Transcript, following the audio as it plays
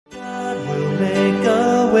make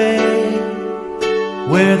a way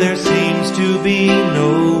where there seems to be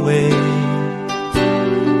no way.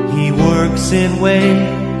 He works in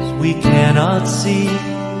ways we cannot see.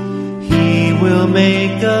 He will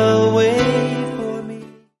make a way for me.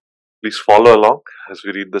 Please follow along as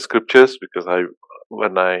we read the scriptures, because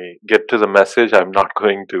when I get to the message, I'm not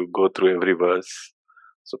going to go through every verse.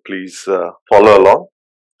 So please follow along.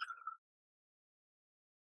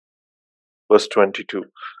 Verse 22.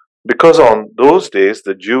 Because on those days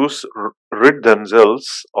the Jews rid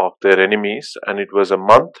themselves of their enemies, and it was a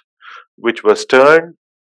month which was turned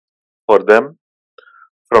for them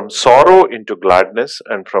from sorrow into gladness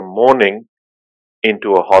and from mourning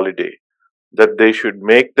into a holiday, that they should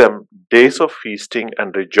make them days of feasting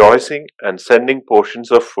and rejoicing and sending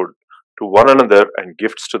portions of food to one another and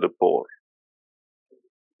gifts to the poor.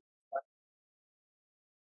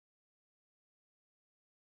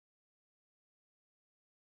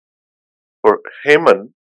 For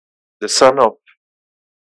Haman, the son of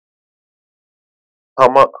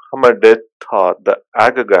Hammedatha the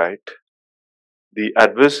Agagite, the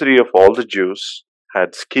adversary of all the Jews,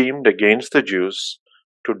 had schemed against the Jews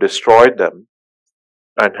to destroy them,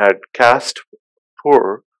 and had cast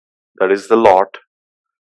Pur, that is the Lot,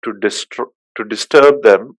 to disturb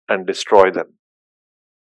them and destroy them.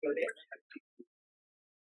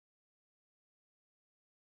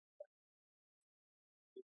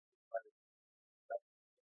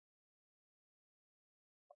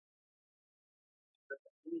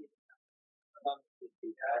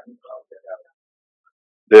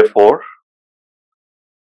 Therefore,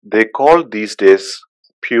 they called these days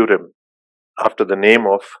Purim, after the name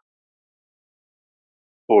of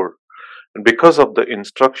Pur. And because of the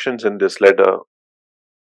instructions in this letter,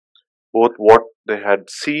 both what they had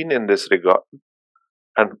seen in this regard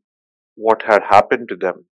and what had happened to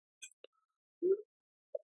them,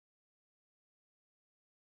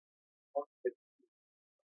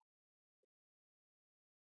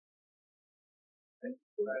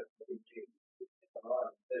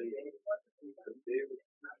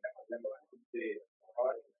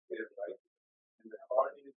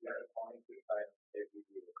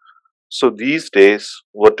 so these days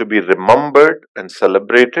were to be remembered and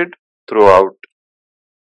celebrated throughout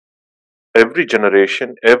every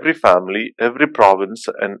generation, every family, every province,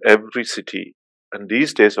 and every city. And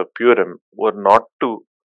these days of Purim were not to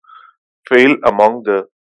fail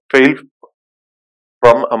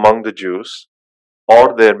from among the Jews,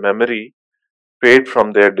 or their memory fade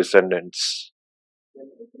from their descendants.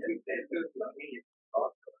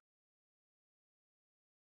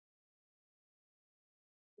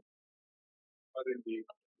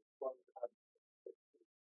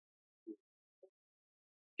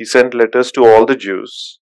 He sent letters to all the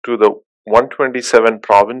Jews, to the 127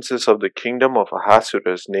 provinces of the kingdom of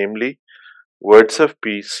Ahasuerus, namely, words of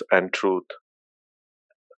peace and truth.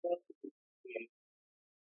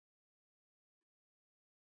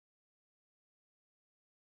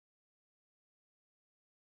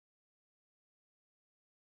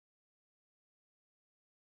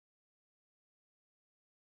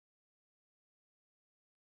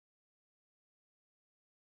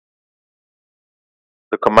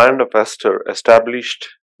 The command of Esther established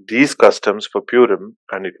these customs for Purim,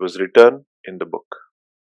 and it was written in the book.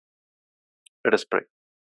 Let us pray.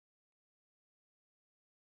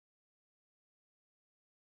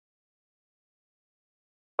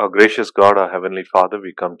 Our gracious God, our Heavenly Father,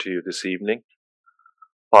 we come to you this evening.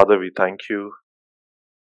 Father, we thank you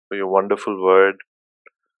for your wonderful word.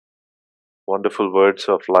 Wonderful words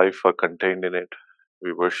of life are contained in it.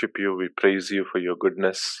 We worship you, we praise you for your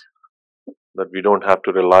goodness, that we don't have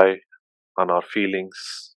to rely on our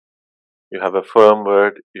feelings. You have a firm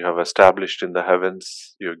word, you have established in the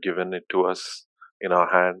heavens, you have given it to us in our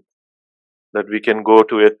hand, that we can go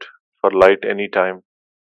to it for light anytime.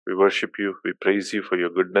 We worship you, we praise you for your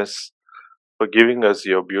goodness, for giving us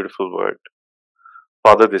your beautiful word.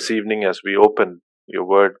 Father, this evening as we open your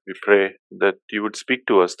word, we pray that you would speak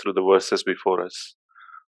to us through the verses before us.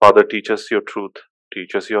 Father, teach us your truth,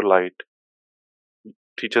 teach us your light,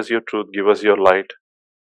 teach us your truth, give us your light.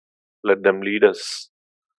 Let them lead us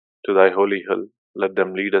to thy holy hill. Let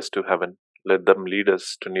them lead us to heaven. Let them lead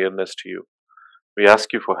us to nearness to you. We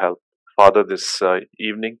ask you for help. Father, this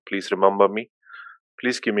evening, please remember me.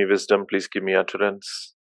 Please give me wisdom. Please give me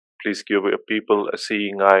utterance. Please give your people a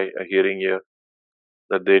seeing eye, a hearing ear,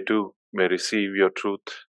 that they too may receive your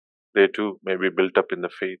truth. They too may be built up in the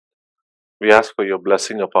faith. We ask for your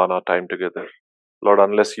blessing upon our time together. Lord,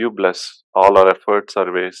 unless you bless, all our efforts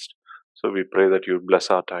are waste. So we pray that you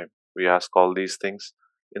bless our time. We ask all these things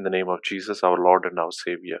in the name of Jesus, our Lord and our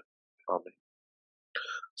Savior. Amen.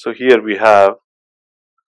 So here we have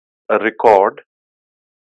a record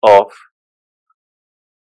of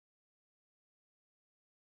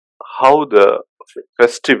how the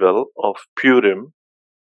festival of Purim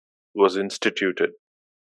was instituted.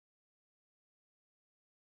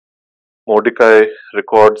 Mordecai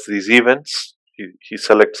records these events. He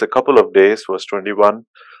selects a couple of days, verse 21,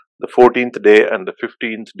 the 14th day and the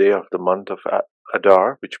 15th day of the month of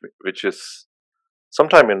Adar, which is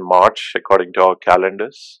sometime in March according to our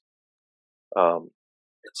calendars.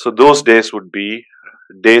 So those days would be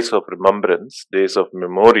days of remembrance, days of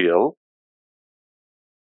memorial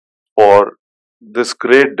for this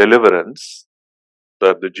great deliverance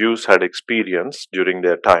that the Jews had experienced during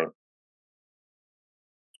their time.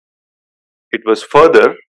 It was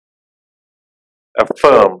further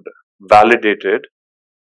affirmed, validated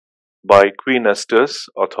by Queen Esther's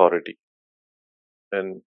authority.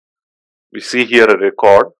 And we see here a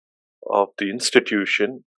record of the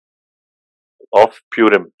institution of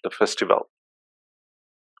Purim, the festival.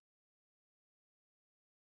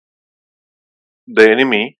 The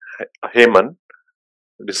enemy, Haman,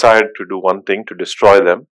 decided to do one thing, to destroy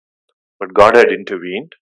them, but God had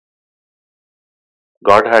intervened.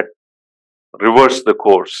 God had reversed the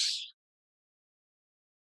course.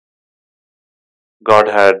 God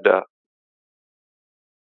had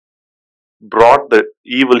brought the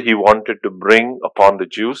evil he wanted to bring upon the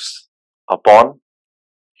Jews, upon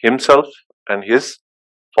himself and his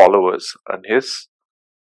followers and his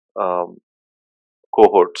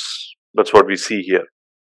cohorts. That's what we see here.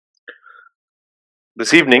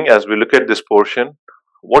 This evening, as we look at this portion,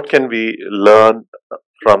 what can we learn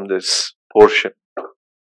from this portion?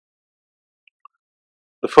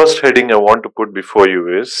 The first heading I want to put before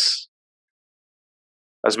you is,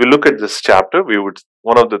 as we look at this chapter,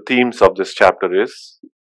 one of the themes of this chapter is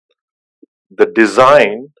the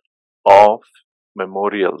design of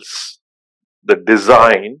memorials. The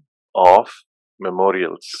design of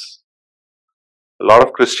memorials. A lot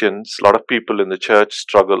of Christians, a lot of people in the church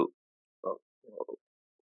struggle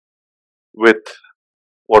with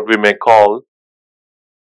what we may call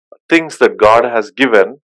things that God has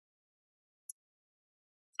given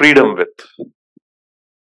freedom with.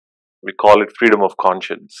 We call it freedom of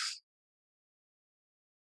conscience.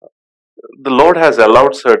 The Lord has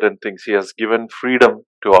allowed certain things. He has given freedom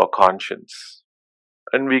to our conscience.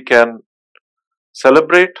 And we can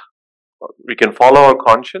celebrate, we can follow our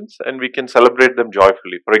conscience, and we can celebrate them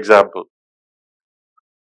joyfully. For example,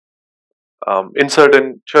 in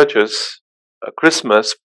certain churches,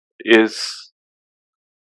 Christmas is,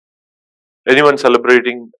 anyone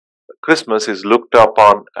celebrating Christmas is looked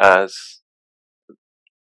upon as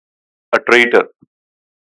a traitor.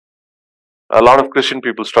 A lot of Christian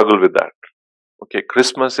people struggle with that. Okay,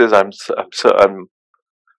 Christmas is I'm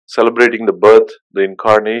celebrating the birth, the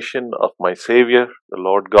incarnation of my Savior, the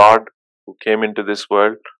Lord God, who came into this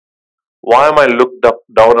world. Why am I looked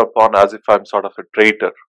down upon as if I'm sort of a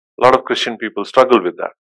traitor? A lot of Christian people struggle with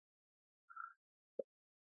that.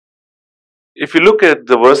 If you look at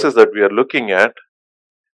the verses that we are looking at,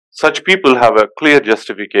 such people have a clear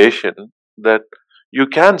justification that you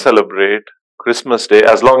can celebrate Christmas Day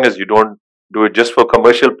as long as you don't do it just for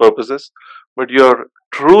commercial purposes, but you're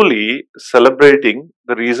truly celebrating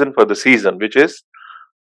the reason for the season, which is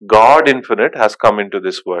God infinite has come into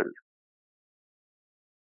this world.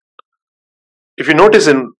 If you notice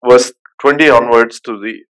in verse 20 onwards to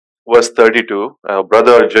the verse 32,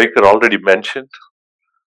 Brother Jacob already mentioned,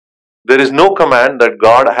 there is no command that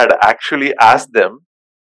God had actually asked them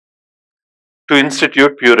to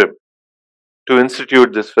institute Purim, to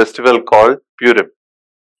institute this festival called Purim.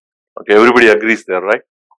 Okay, everybody agrees there, right?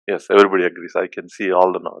 Yes, everybody agrees. I can see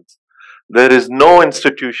all the nods. There is no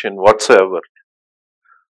institution whatsoever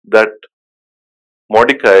that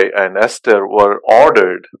Mordecai and Esther were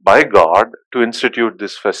ordered by God to institute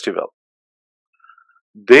this festival.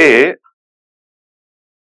 They,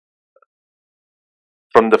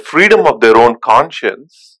 from the freedom of their own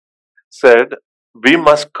conscience, said, we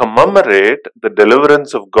must commemorate the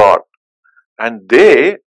deliverance of God. And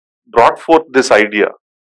they brought forth this idea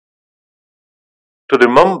to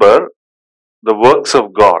remember the works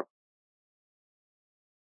of God.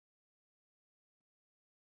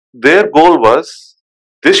 Their goal was,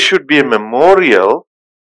 this should be a memorial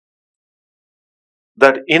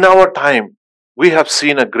that in our time we have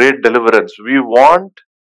seen a great deliverance. We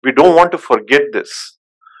don't want to forget this.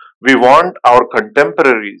 We want our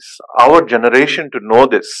contemporaries, our generation to know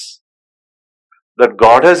this, that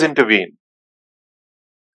God has intervened.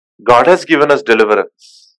 God has given us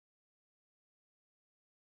deliverance.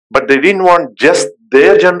 But they didn't want just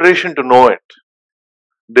their generation to know it.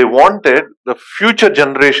 they wanted the future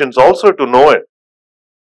generations also to know it.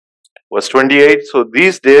 Verse 28, so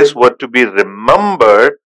these days were to be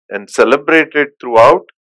remembered and celebrated throughout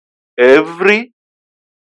every,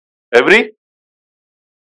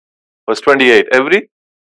 verse 28,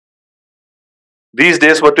 these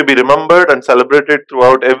days were to be remembered and celebrated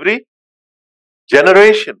throughout every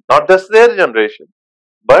generation, not just their generation,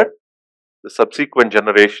 but the subsequent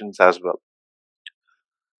generations as well.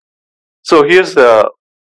 So here's for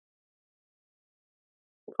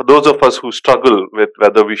those of us who struggle with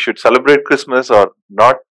whether we should celebrate Christmas or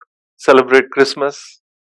not celebrate Christmas,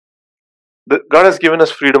 God has given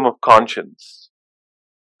us freedom of conscience,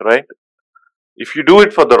 right? If you do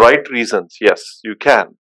it for the right reasons, yes, you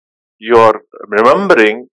can. You're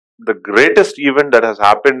remembering the greatest event that has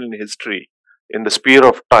happened in history, in the sphere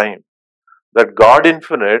of time, that God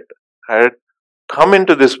Infinite had come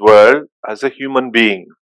into this world as a human being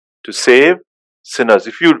to save sinners.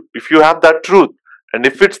 If you have that truth, and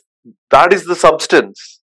if that is the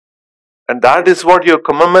substance, and that is what you're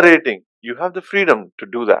commemorating, you have the freedom to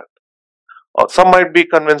do that. Or some might be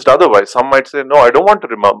convinced otherwise. Some might say, no, I don't want to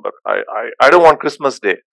remember. I don't want Christmas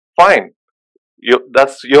Day. Fine.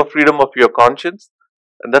 That's your freedom of your conscience,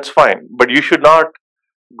 and that's fine. But you should not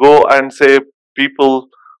go and say people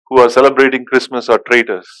who are celebrating Christmas are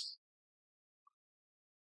traitors.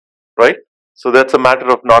 Right? So that's a matter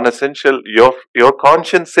of non-essential. Your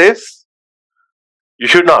conscience says you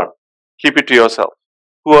should not. Keep it to yourself.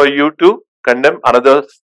 Who are you to condemn another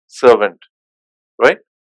servant? Right?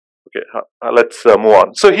 Okay, let's move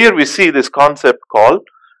on. So here we see this concept called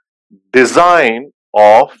design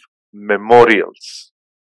of memorials.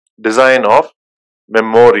 Design of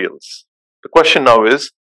memorials. The question now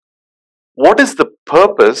is, what is the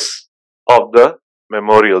purpose of the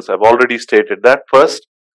memorials? I've already stated that. First,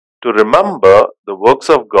 to remember the works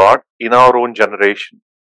of God in our own generation.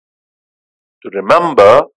 To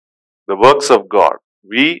remember the works of God.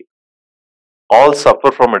 We all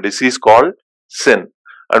suffer from a disease called sin.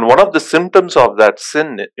 And one of the symptoms of that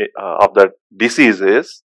sin, of that disease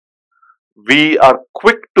is, we are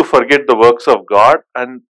quick to forget the works of God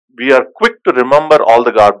and we are quick to remember all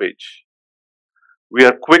the garbage. We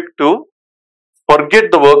are quick to forget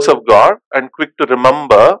the works of God and quick to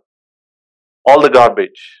remember all the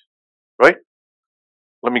garbage. Right?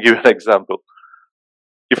 Let me give you an example.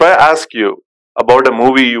 If I ask you about a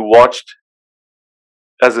movie you watched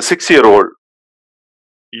as a 6-year-old,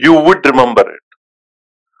 you would remember it.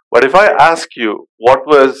 But if I ask you what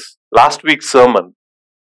was last week's sermon,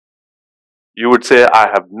 you would say, I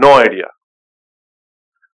have no idea.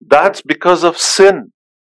 That's because of sin.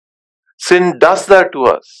 Sin does that to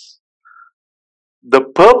us. The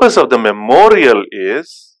purpose of the memorial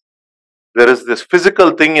is, there is this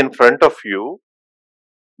physical thing in front of you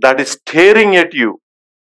that is staring at you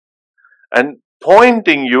and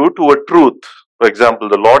pointing you to a truth. For example,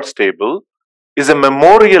 the Lord's table is a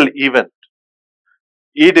memorial event.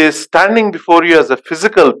 It is standing before you as a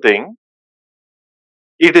physical thing.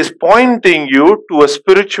 It is pointing you to a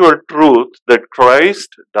spiritual truth that Christ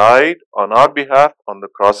died on our behalf on the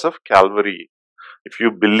cross of Calvary. If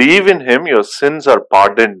you believe in Him, your sins are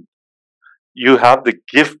pardoned. You have the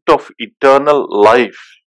gift of eternal life.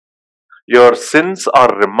 Your sins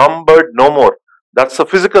are remembered no more. That's a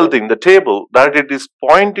physical thing, the table, that it is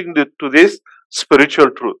pointing to this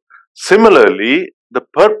spiritual truth. Similarly, the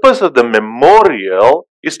purpose of the memorial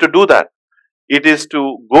is to do that. It is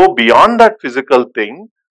to go beyond that physical thing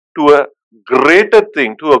to a greater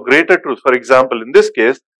thing, to a greater truth. For example, in this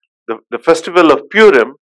case, the festival of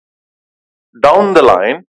Purim, down the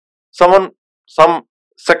line, some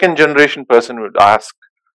second generation person would ask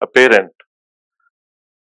a parent,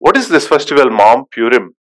 what is this festival, Mom,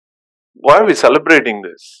 Purim? Why are we celebrating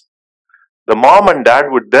this? The mom and dad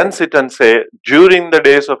would then sit and say, during the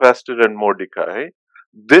days of Esther and Mordecai,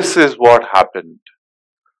 this is what happened.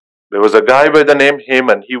 There was a guy by the name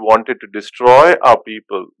Haman. He wanted to destroy our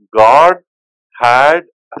people. God had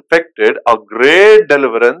effected a great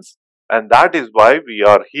deliverance, and that is why we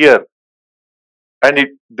are here. And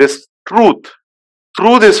this truth,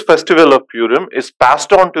 through this festival of Purim, is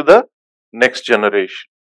passed on to the next generation.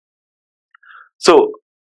 So,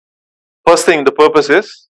 first thing, the purpose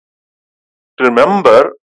is to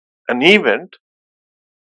remember an event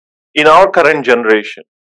in our current generation.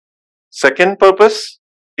 Second purpose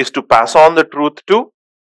is to pass on the truth to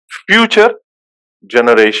future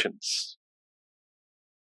generations.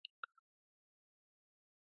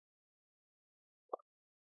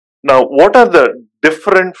 Now, what are the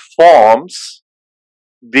different forms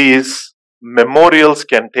these memorials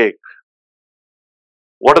can take?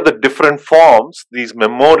 What are the different forms these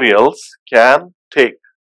memorials can take?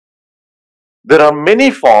 There are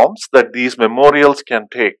many forms that these memorials can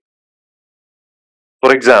take.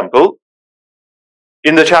 For example,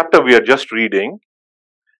 in the chapter we are just reading,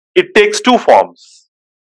 it takes two forms.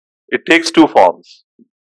 It takes two forms.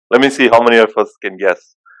 Let me see how many of us can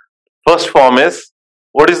guess. First form is,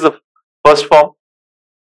 what is the first form?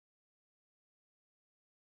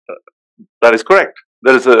 That is correct.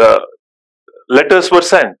 There is letters were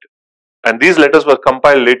sent, and these letters were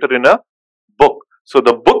compiled later in a book. So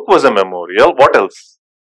the book was a memorial. What else?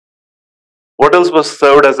 What else was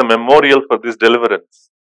served as a memorial for this deliverance?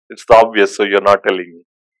 It's obvious, so you're not telling me.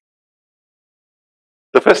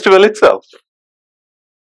 The festival itself,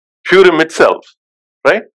 Purim itself,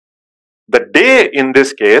 right? The day in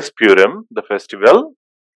this case, Purim, the festival,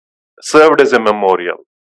 served as a memorial.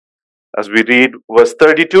 As we read verse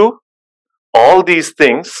 32, all these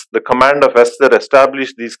things, the command of Esther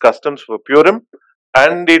established these customs for Purim,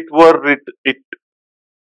 and it was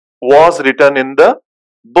written in the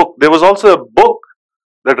book. There was also a book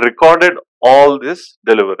that recorded all this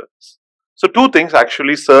deliverance. So two things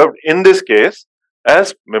actually served in this case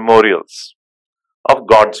as memorials of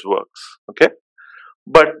God's works. Okay,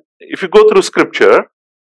 but if you go through scripture,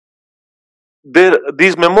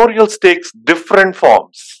 these memorials takes different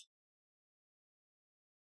forms.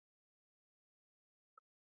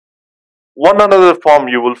 One another form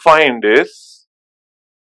you will find is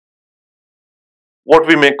what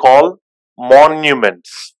we may call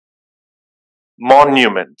monuments.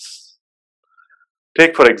 Monuments.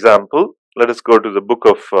 Take for example, let us go to the book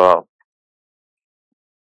of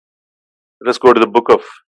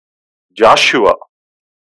Joshua.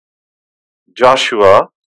 Joshua.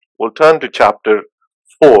 We'll turn to chapter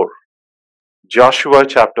 4. Joshua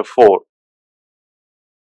chapter 4.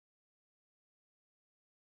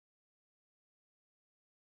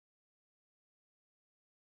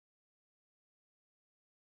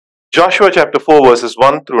 Joshua chapter 4 verses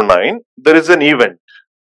 1 through 9. There is an event.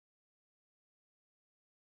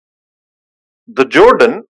 The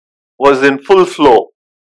Jordan was in full flow.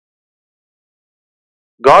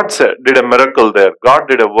 God did a miracle there. God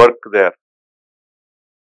did a work there.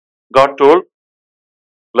 God told,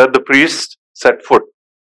 let the priests set foot.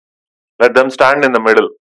 Let them stand in the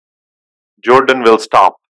middle. Jordan will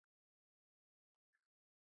stop.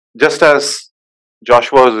 Just as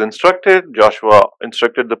Joshua was instructed, Joshua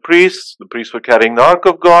instructed the priests were carrying the ark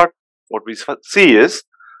of God. What we see is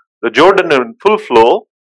the Jordan in full flow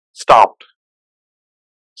stopped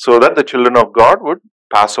so that the children of God would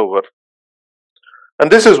pass over.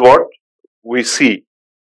 And this is what we see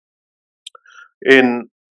in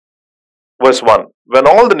verse 1. When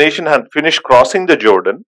all the nation had finished crossing the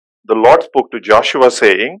Jordan, the Lord spoke to Joshua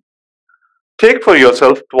saying, take for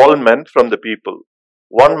yourself 12 men from the people,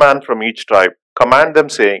 one man from each tribe. Command them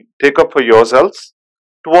saying, take up for yourselves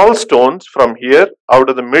 12 stones from here out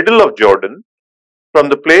of the middle of Jordan, from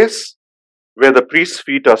the place where the priest's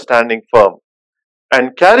feet are standing firm,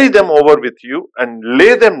 and carry them over with you and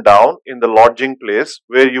lay them down in the lodging place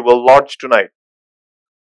where you will lodge tonight.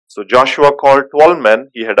 So Joshua called 12 men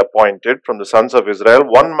he had appointed from the sons of Israel,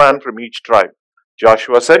 one man from each tribe.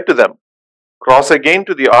 Joshua said to them, cross again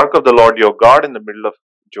to the ark of the Lord your God in the middle of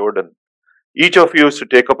Jordan. Each of you is to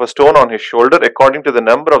take up a stone on his shoulder according to the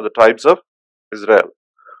number of the tribes of Israel.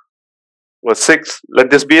 Verse 6, let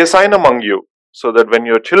this be a sign among you, so that when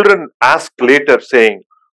your children ask later, saying,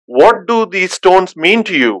 what do these stones mean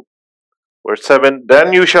to you? Verse 7,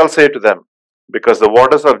 then you shall say to them, because the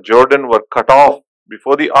waters of Jordan were cut off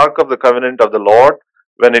before the ark of the covenant of the Lord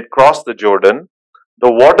when it crossed the Jordan,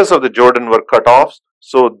 the waters of the Jordan were cut off,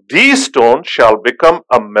 so these stones shall become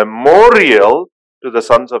a memorial to the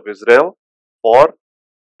sons of Israel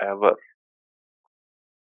forever.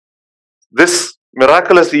 This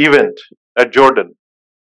miraculous event at Jordan,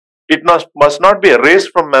 it must not be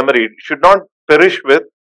erased from memory. It should not perish with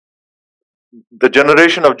the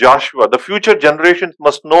generation of Joshua. The future generations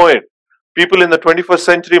must know it. People in the 21st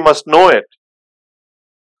century must know it.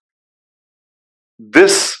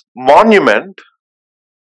 This monument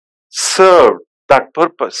served that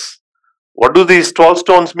purpose. What do these 12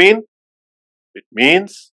 stones mean? It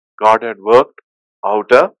means God had worked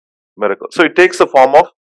out a miracle. So it takes the form of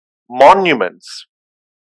monuments.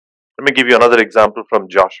 Let me give you another example from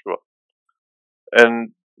Joshua.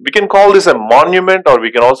 And we can call this a monument, or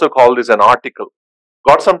we can also call this an article.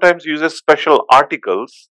 God sometimes uses special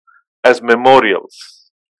articles as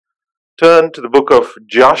memorials. Turn to the book of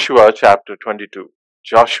Joshua chapter 22.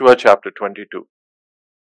 Joshua chapter 22.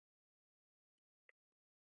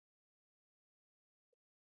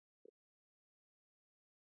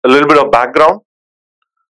 A little bit of background.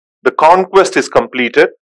 The conquest is completed.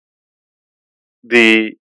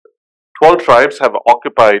 The 12 tribes have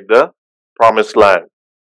occupied the promised land.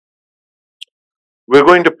 We're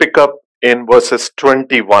going to pick up in verses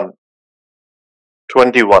 21.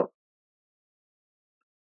 21.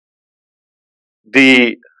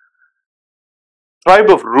 The tribe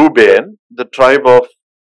of Reuben, the tribe of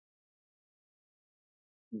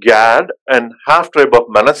Gad, and half tribe of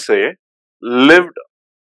Manasseh lived,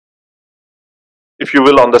 if you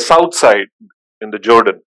will, on the south side in the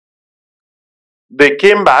Jordan. They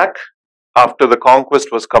came back after the conquest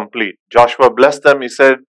was complete. Joshua blessed them. He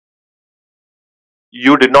said,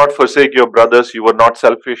 "You did not forsake your brothers. You were not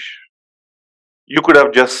selfish. You could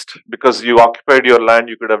have just, because you occupied your land,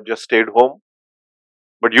 you could have just stayed home.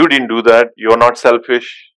 But you didn't do that. You are not selfish.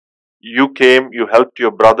 You came, you helped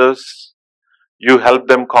your brothers. You helped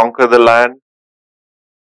them conquer the land.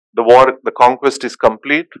 The conquest is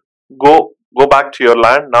complete. Go back to your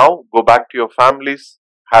land now. Go back to your families.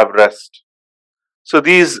 Have rest." So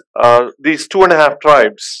these 2.5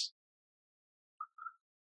 tribes,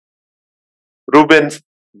 Reuben,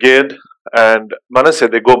 Gad, and Manasseh,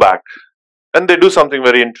 they go back and they do something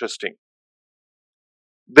very interesting.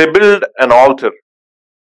 They build an altar.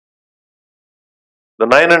 The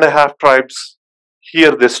 9.5 tribes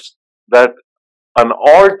hear this, that an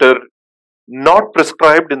altar not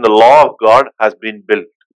prescribed in the law of God has been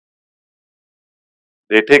built.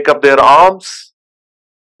 They take up their arms.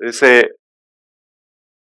 They say,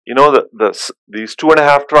 these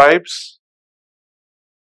 2.5 tribes,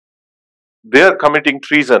 they are committing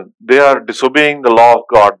treason. They are disobeying the law of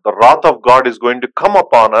God. The wrath of God is going to come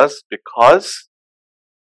upon us because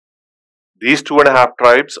these 2.5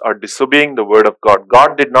 tribes are disobeying the word of God.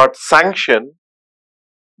 God did not sanction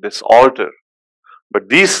this altar. But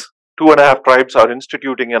these 2.5 tribes are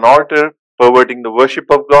instituting an altar, perverting the worship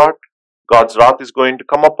of God. God's wrath is going to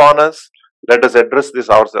come upon us. Let us address this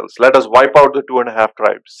ourselves. Let us wipe out the 2.5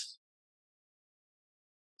 tribes.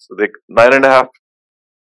 So the 9.5,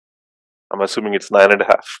 I'm assuming it's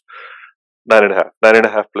 9.5. 9.5.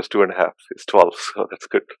 9.5 plus 2.5 is 12. So that's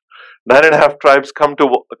good. 9.5 tribes come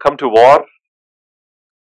to war.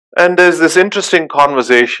 And there's this interesting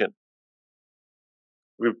conversation.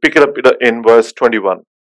 We pick it up in verse 21.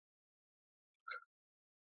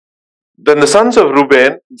 Then the sons of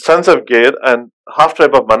Reuben, sons of Gad, and half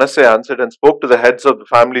tribe of Manasseh answered and spoke to the heads of the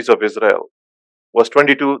families of Israel. Verse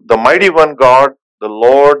 22, the mighty one God, the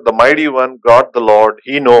Lord, the mighty one God, the Lord,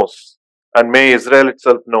 He knows, and may Israel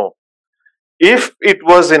itself know. If it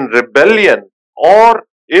was in rebellion or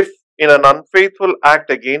if in an unfaithful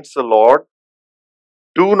act against the Lord,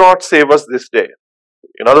 do not save us this day.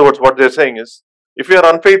 In other words, what they're saying is, if we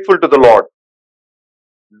are unfaithful to the Lord,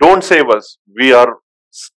 don't save us. We are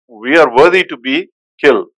worthy to be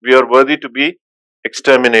killed. We are worthy to be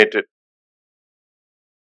exterminated.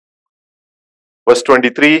 Verse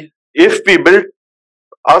 23, if we build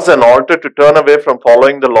us an altar to turn away from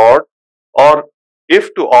following the Lord, or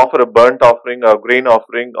if to offer a burnt offering or grain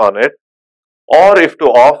offering on it, or if to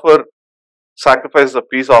offer sacrifices of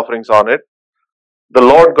peace offerings on it, the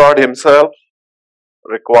Lord God Himself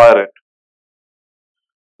require it.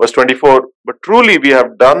 Verse 24, but truly we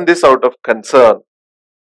have done this out of concern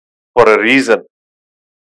for a reason.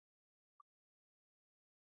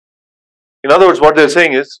 In other words, what they're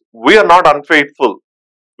saying is, we are not unfaithful.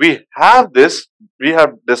 We have this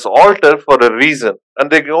altar for a reason. And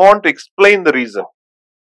they go on to explain the reason.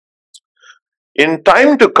 In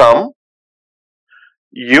time to come,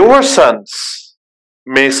 your sons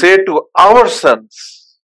may say to our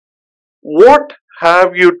sons, what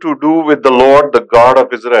have you to do with the Lord, the God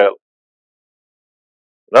of Israel?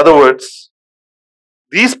 In other words,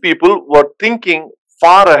 these people were thinking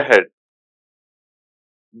far ahead.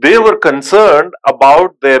 They were concerned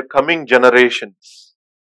about their coming generations.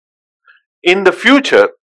 In the future,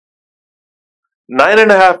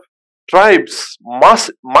 9.5 tribes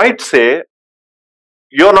might say,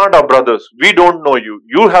 you're not our brothers. We don't know you.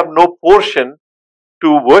 You have no portion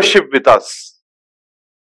to worship with us.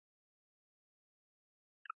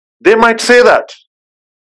 They might say that.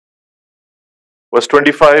 Verse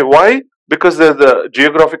 25, why? Because there's a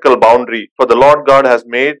geographical boundary. For the Lord God has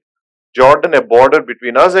made Jordan a border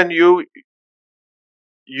between us and you.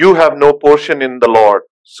 You have no portion in the Lord.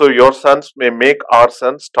 So your sons may make our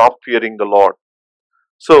sons stop fearing the Lord.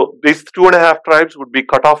 So these 2.5 tribes would be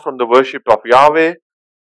cut off from the worship of Yahweh.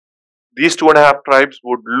 These 2.5 tribes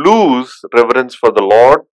would lose reverence for the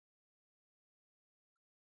Lord.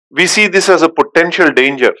 We see this as a potential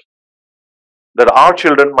danger, that our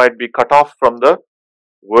children might be cut off from the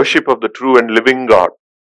worship of the true and living God.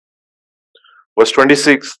 Verse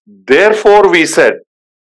 26, therefore we said,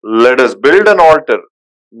 let us build an altar,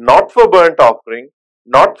 not for burnt offering,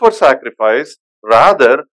 not for sacrifice,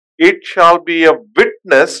 rather it shall be a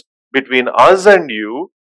witness between us and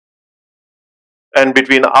you, and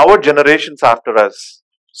between our generations after us,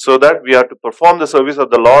 so that we are to perform the service of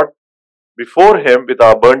the Lord before Him with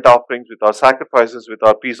our burnt offerings, with our sacrifices, with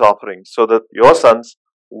our peace offerings, so that your sons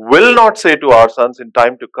will not say to our sons in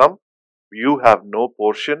time to come, you have no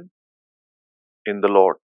portion in the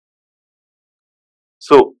Lord.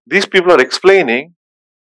 So these people are explaining,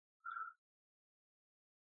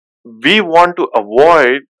 we want to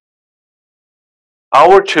avoid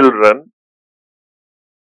our children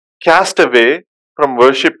cast away from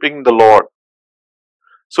worshipping the Lord.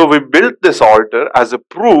 So we built this altar as a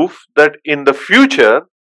proof that in the future,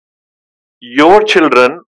 your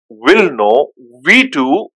children will know we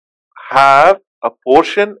too have a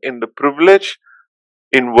portion in the privilege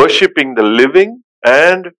in worshipping the living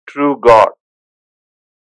and true God.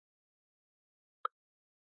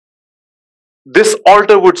 This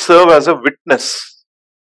altar would serve as a witness.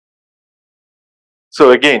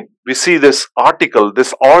 So again, we see this article,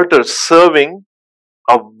 this altar serving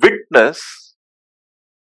a witness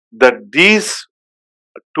that these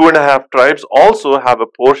 2.5 tribes also have a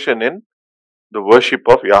portion in the worship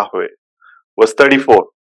of Yahweh. Verse 34.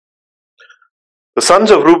 The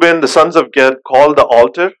sons of Reuben, the sons of Gad, called the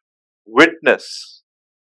altar witness.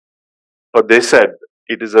 For they said,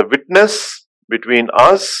 it is a witness between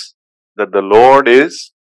us that the Lord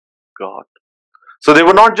is God. So they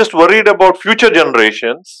were not just worried about future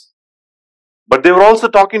generations, but they were also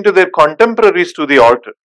talking to their contemporaries to the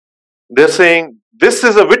altar. They're saying, this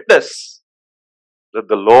is a witness that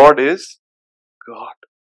the Lord is God.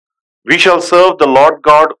 We shall serve the Lord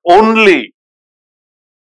God only.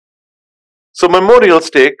 So memorials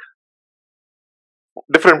take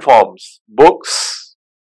different forms. Books,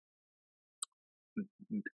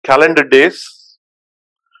 calendar days,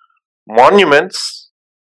 monuments,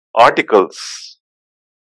 articles.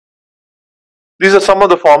 These are some of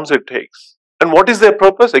the forms it takes. And what is their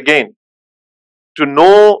purpose? Again, to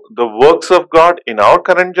know the works of God in our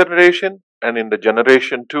current generation and in the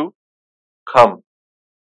generation to come.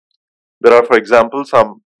 There are, for example,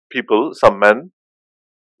 some people, some men,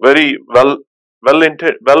 very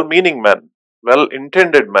well-meaning men,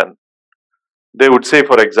 well-intended men. They would say,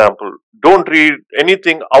 for example, don't read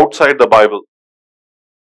anything outside the Bible.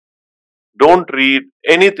 Don't read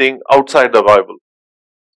anything outside the Bible.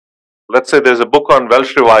 Let's say there's a book on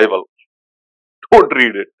Welsh revival. Don't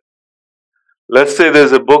read it. Let's say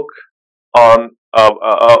there's a book on a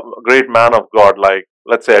great man of God like,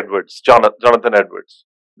 let's say Edwards, Jonathan Edwards.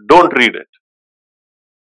 Don't read it.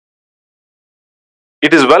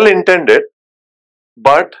 It is well intended,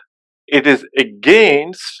 but it is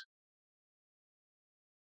against,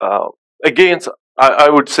 I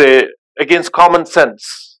would say, against common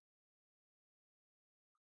sense.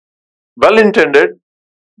 Well intended,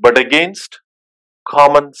 but against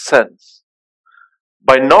common sense.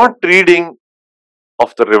 By not reading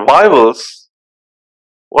of the revivals,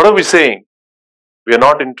 what are we saying? We are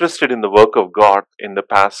not interested in the work of God in the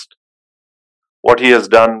past. What He has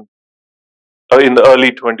done in the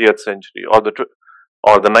early 20th century or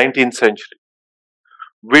the 19th century.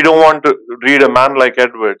 We don't want to read a man like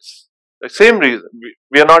Edwards. The same reason,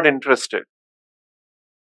 we are not interested.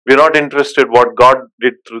 We are not interested what God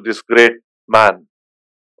did through this great man.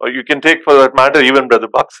 Or you can take for that matter even Brother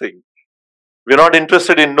Buxing. We are not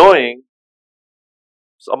interested in knowing.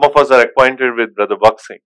 Some of us are acquainted with Brother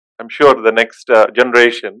Buxing. I'm sure the next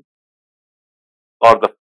generation or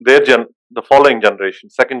the following generation,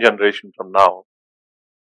 second generation from now,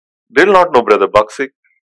 they'll not know Brother Buxing.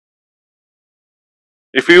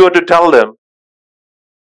 If you were to tell them,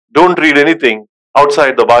 don't read anything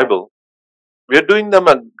outside the Bible, we are doing them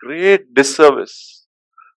a great disservice.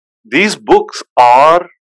 These books are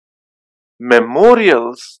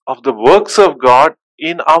memorials of the works of God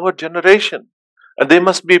in our generation, and they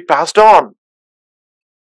must be passed on.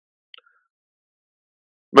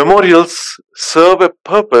 Memorials serve a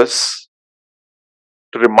purpose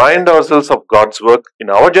to remind ourselves of God's work in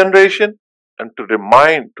our generation and to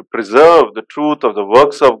preserve the truth of the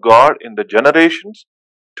works of God in the generations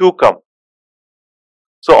to come.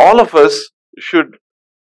 So all of us should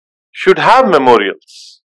have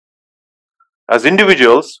memorials. As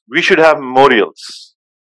individuals, we should have memorials.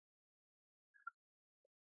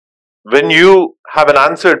 When you have an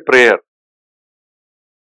answered prayer,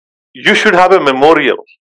 you should have a memorial.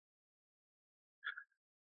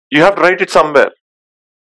 You have to write it somewhere.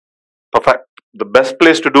 Perfect. The best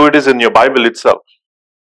place to do it is in your Bible itself.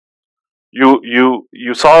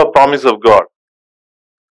 You saw a promise of God.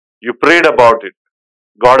 You prayed about it.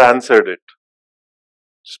 God answered it.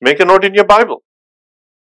 Just make a note in your Bible.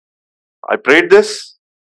 I prayed this,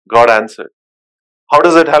 God answered. How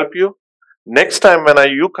does it help you? Next time when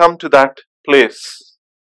you come to that place,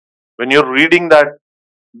 when you're reading that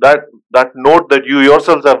note that you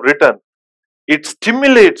yourselves have written, it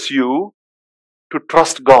stimulates you to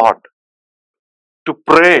trust God, to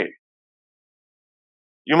pray.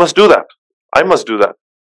 You must do that. I must do that.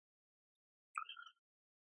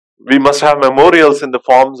 We must have memorials in the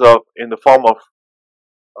form of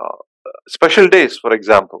special days. For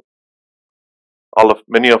example,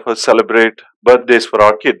 many of us celebrate birthdays for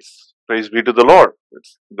our kids. Praise be to the Lord.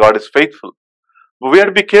 God is faithful. But we have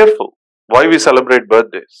to be careful why we celebrate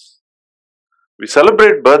birthdays. We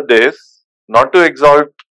celebrate birthdays not to exalt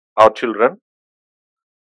our children,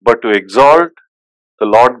 but to exalt the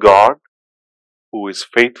Lord God who is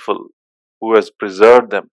faithful, who has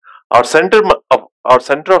preserved them. Our center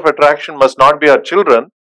of attraction must not be our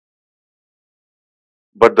children,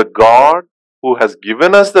 but the God who has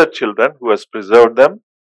given us the children, who has preserved them,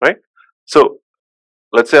 right? So,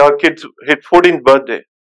 let's say our kids hit 14th birthday.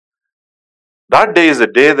 That day is a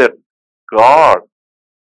day that God,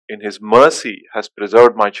 in His mercy, has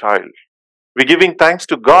preserved my child. We're giving thanks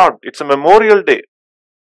to God. It's a memorial day.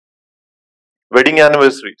 Wedding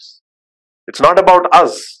anniversaries. It's not about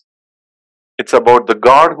us. It's about the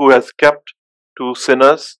God who has kept two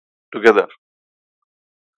sinners together.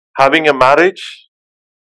 Having a marriage,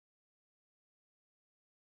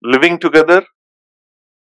 living together,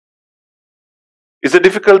 is a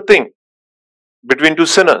difficult thing between two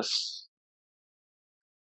sinners.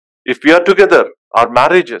 If we are together, our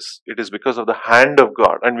marriages, it is because of the hand of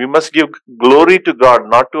God. And we must give glory to God,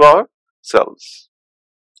 not to ourselves.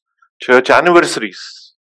 Church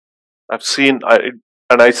anniversaries. I've seen,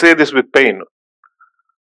 and I say this with pain,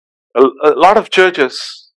 a lot of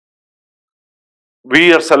churches,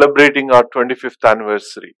 we are celebrating our 25th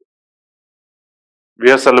anniversary.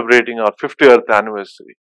 We are celebrating our 50th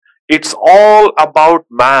anniversary. It's all about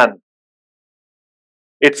man.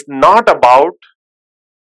 It's not about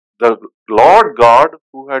the Lord God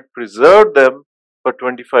who had preserved them for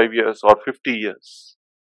 25 years or 50 years.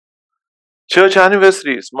 Church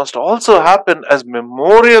anniversaries must also happen as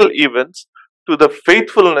memorial events to the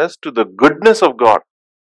faithfulness, to the goodness of God.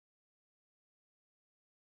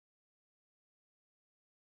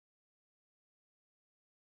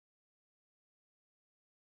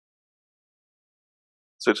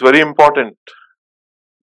 So it's very important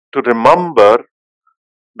to remember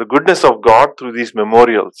the goodness of God through these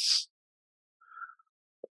memorials.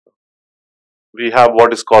 We have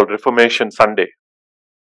what is called Reformation Sunday.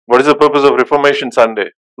 What is the purpose of Reformation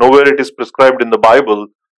Sunday? Nowhere it is prescribed in the Bible.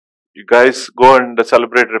 You guys go and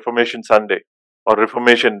celebrate Reformation Sunday or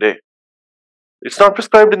Reformation Day. It's not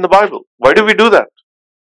prescribed in the Bible. Why do we do that?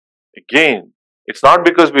 Again, it's not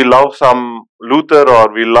because we love some Luther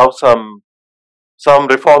or we love some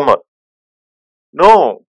reformer.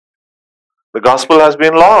 No, the gospel has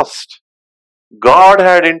been lost. God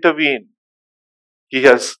had intervened. He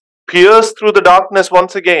has pierced through the darkness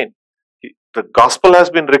once again. The gospel has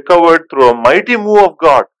been recovered through a mighty move of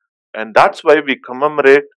God. And that's why we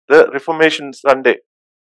commemorate the Reformation Sunday.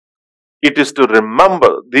 It is to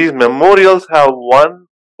remember. These memorials have one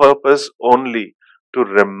purpose only. To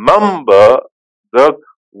remember the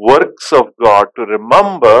works of God. To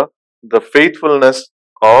remember the faithfulness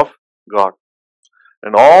of God.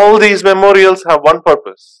 And all these memorials have one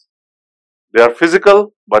purpose. They are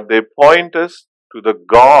physical, but they point us to the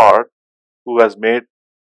God who has made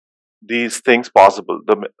these things possible,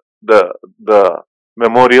 the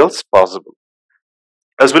memorials possible.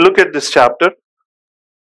 As we look at this chapter,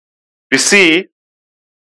 we see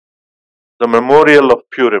the memorial of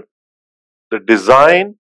Purim, the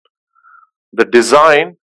design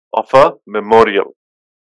of a memorial.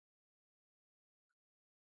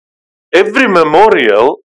 Every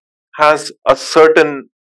memorial has a certain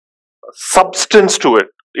substance to it.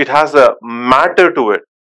 It has a matter to it.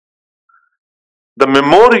 The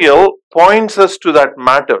memorial points us to that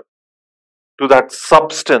matter, to that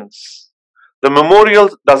substance. The memorial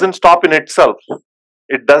doesn't stop in itself.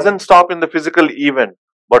 It doesn't stop in the physical event,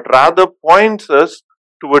 but rather points us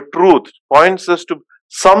to a truth, points us to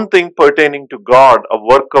something pertaining to God, a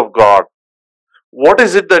work of God. What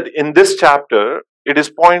is it that in this chapter it is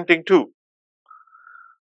pointing to?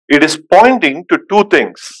 It is pointing to two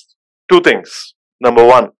things. Two things. Number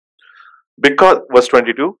one, because, verse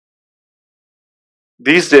 22,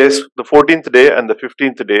 these days, the 14th day and the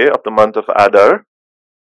 15th day of the month of Adar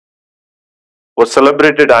was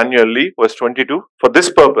celebrated annually, verse 22, for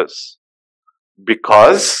this purpose.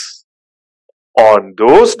 Because on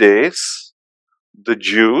those days, the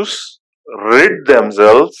Jews rid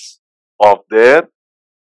themselves of their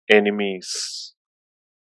enemies.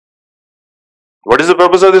 What is the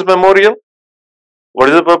purpose of this memorial? What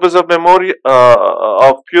is the purpose of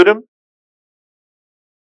Purim?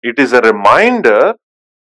 It is a reminder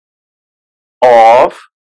of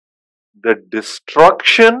the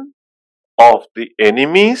destruction of the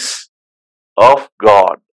enemies of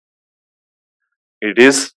God. It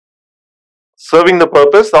is serving the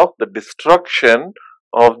purpose of the destruction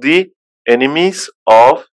of the enemies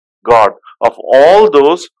of God, of all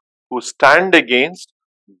those who stand against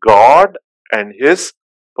God and His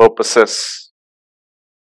purposes.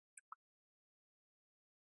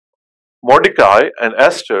 Mordecai and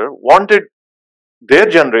Esther wanted their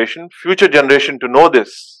generation, future generation, to know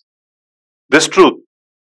this truth.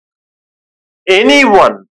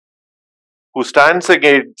 Anyone who stands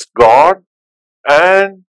against God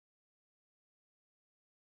and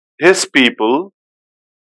His people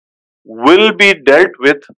will be dealt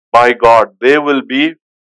with by God. They will be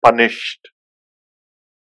punished.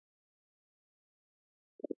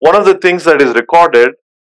 One of the things that is recorded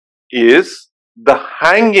is the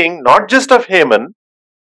hanging not just of Haman,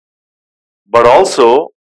 but also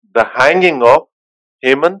the hanging of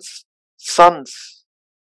Haman's sons.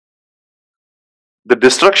 The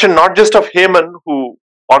destruction not just of Haman, who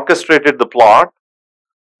orchestrated the plot,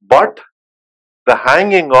 but the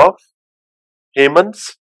hanging of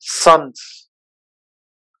Haman's sons.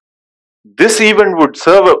 This event would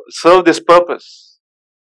serve this purpose.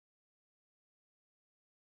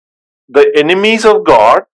 The enemies of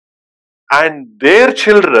God and their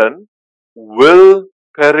children will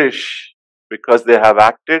perish because they have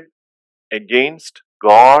acted against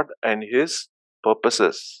God and His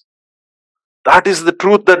purposes. That is the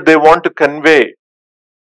truth that they want to convey.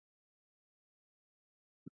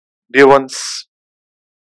 Dear ones,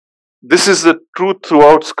 this is the truth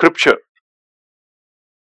throughout Scripture.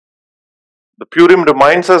 The Purim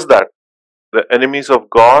reminds us that the enemies of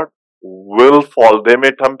God will fall. They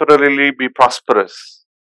may temporarily be prosperous,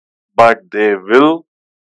 but they will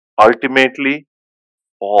ultimately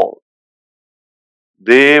fall.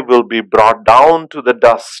 They will be brought down to the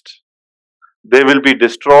dust. They will be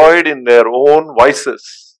destroyed in their own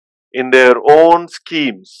vices, in their own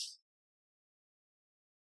schemes.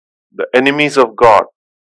 The enemies of God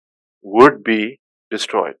would be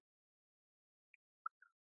destroyed.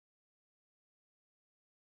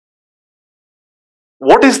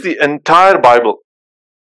 What is the entire Bible?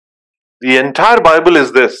 The entire Bible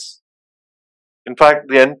is this. In fact,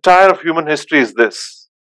 the entire of human history is this.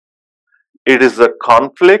 It is the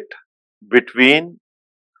conflict between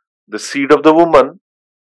the seed of the woman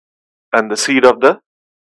and the seed of the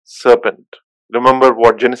serpent. Remember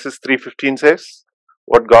what Genesis 3:15 says?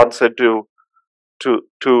 What God said to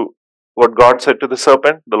what God said to the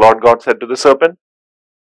serpent? The Lord God said to the serpent.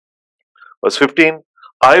 Verse 15,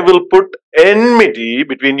 I will put enmity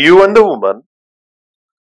between you and the woman,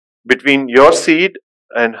 between your seed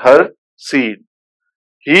and her seed.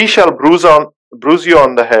 He shall bruise you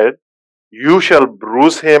on the head, you shall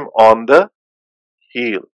bruise him on the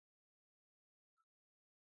heel.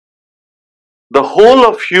 The whole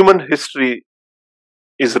of human history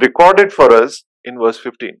is recorded for us in verse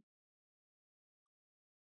 15.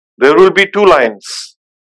 There will be two lines.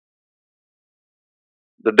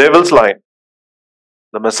 The devil's line,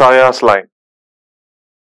 the Messiah's line.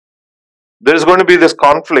 There is going to be this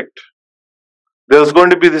conflict. There is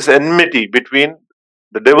going to be this enmity between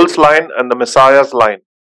the devil's line and the Messiah's line.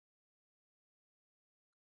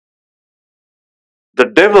 The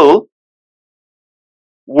devil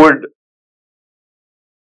would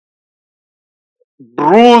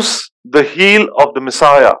bruise the heel of the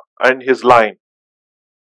Messiah and his line.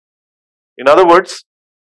 In other words,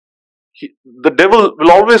 the devil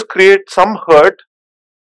will always create some hurt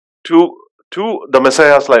to the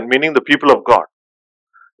Messiah's line, meaning the people of God.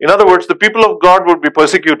 In other words, the people of God would be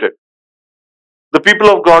persecuted. The people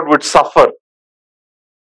of God would suffer.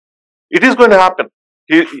 It is going to happen.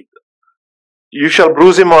 You shall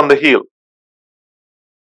bruise him on the heel.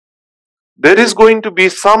 There is going to be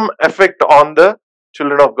some effect on the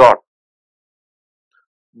children of God.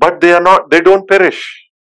 But they don't perish.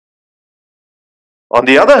 On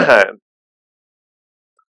the other hand,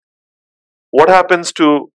 what happens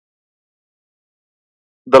to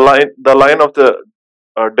the line of the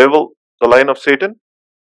devil, the line of Satan?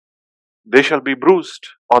 They shall be bruised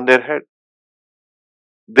on their head.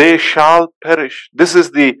 They shall perish. This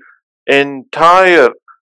is the entire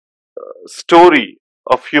story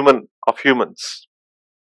of humans.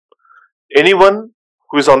 Anyone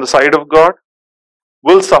who is on the side of God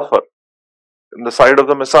will suffer. And the side of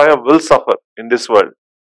the Messiah will suffer in this world.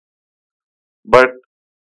 But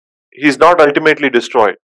he is not ultimately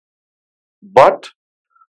destroyed. but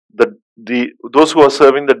those who are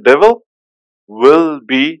serving the devil will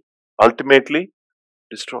be ultimately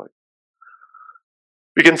destroyed.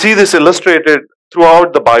 We can see this illustrated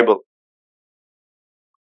throughout the Bible.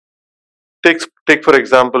 Take for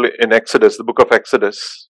example in Exodus, the book of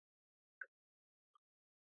Exodus,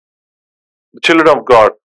 the children of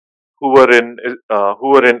God who were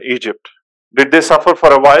in Egypt. Did they suffer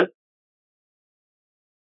for a while?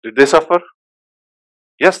 Did they suffer?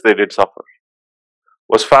 Yes, they did suffer.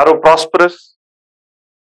 Was Pharaoh prosperous?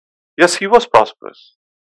 Yes, he was prosperous.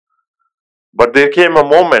 But there came a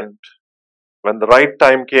moment when the right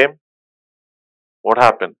time came. What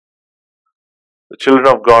happened? The children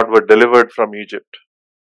of God were delivered from Egypt.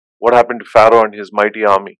 What happened to Pharaoh and his mighty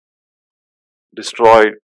army?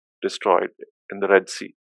 Destroyed in the Red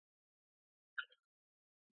Sea.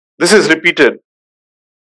 This is repeated.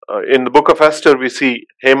 In the book of Esther, we see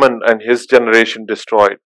Haman and his generation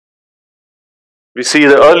destroyed. We see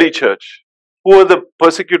the early church. Who were the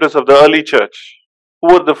persecutors of the early church?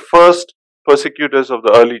 Who were the first persecutors of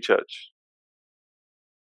the early church?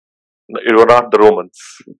 It were not the Romans.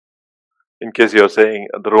 In case you're saying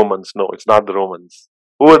the Romans, no, it's not the Romans.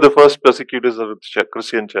 Who were the first persecutors of the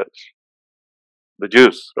Christian church? The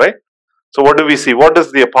Jews, right? So what do we see? What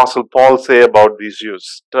does the Apostle Paul say about these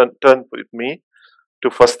Jews? Turn with me to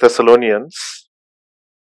 1 Thessalonians.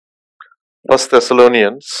 1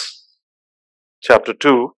 Thessalonians chapter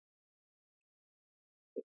 2.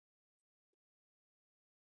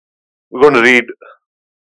 We're going to read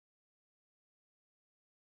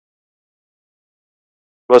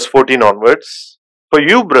verse 14 onwards. For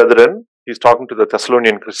you, brethren, he's talking to the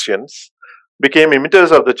Thessalonian Christians, became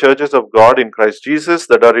imiters of the churches of God in Christ Jesus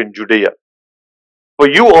that are in Judea. For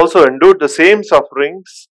you also endured the same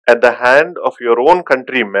sufferings at the hand of your own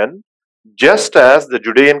countrymen, just as the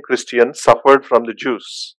Judean Christians suffered from the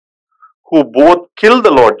Jews, who both killed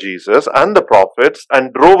the Lord Jesus and the prophets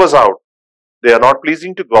and drove us out. They are not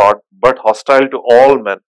pleasing to God, but hostile to all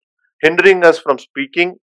men, hindering us from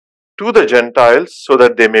speaking to the Gentiles so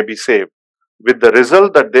that they may be saved, with the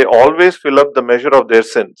result that they always fill up the measure of their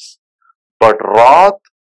sins. But wrath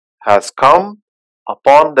has come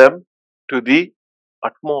upon them to the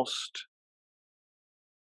utmost.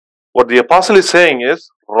 What the apostle is saying is,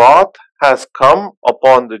 wrath has come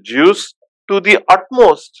upon the Jews to the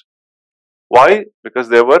utmost. Why? Because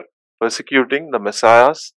they were persecuting the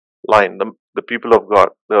Messiah's line, the people of God,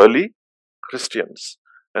 the early Christians.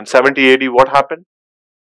 And 70 AD, what happened?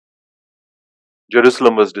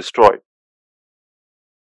 Jerusalem was destroyed.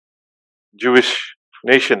 Jewish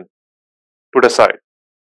nation put aside.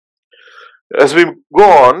 As we go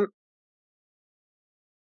on,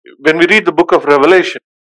 when we read the book of Revelation,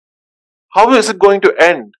 how is it going to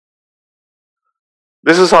end?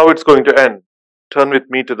 This is how it's going to end. Turn with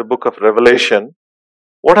me to the book of Revelation.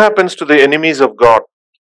 What happens to the enemies of God?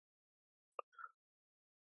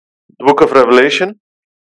 The book of Revelation,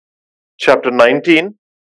 chapter 19,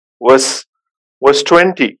 verse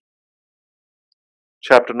 20.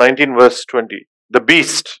 Chapter 19, verse 20. The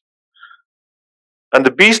beast. And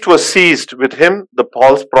the beast was seized, with him the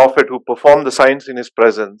false prophet who performed the signs in his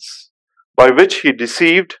presence, by which he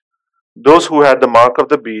deceived those who had the mark of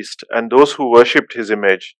the beast and those who worshipped his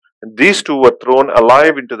image. And these two were thrown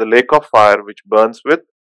alive into the lake of fire, which burns with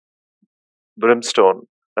brimstone.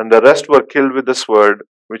 And the rest were killed with the sword,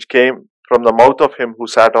 which came from the mouth of him who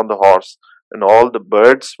sat on the horse. And all the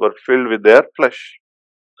birds were filled with their flesh.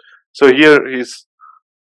 So here he's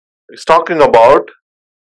talking about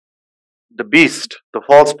the beast, the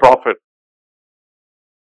false prophet,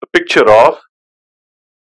 a picture of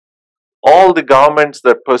all the governments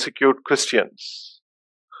that persecute Christians,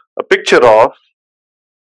 a picture of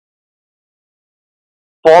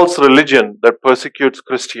false religion that persecutes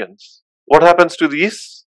Christians. What happens to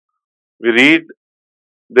these? We read,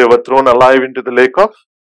 they were thrown alive into the lake of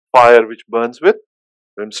fire which burns with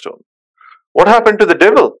brimstone. What happened to the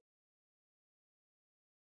devil?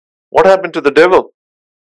 What happened to the devil?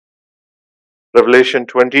 Revelation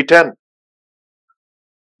 20:10.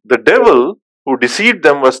 The devil who deceived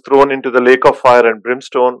them was thrown into the lake of fire and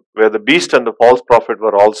brimstone, where the beast and the false prophet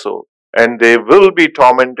were also, and they will be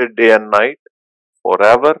tormented day and night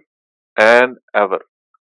forever and ever.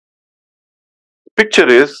 The picture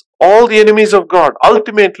is all the enemies of God,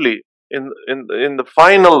 ultimately, in the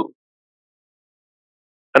final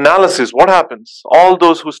analysis, what happens? All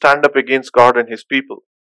those who stand up against God and His people.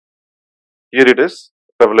 Here it is,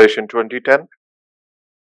 Revelation 20:10.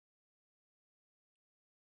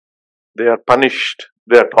 They are punished,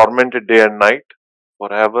 they are tormented day and night,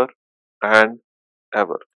 forever and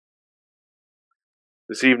ever.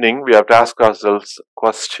 This evening, we have to ask ourselves a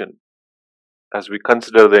question. as we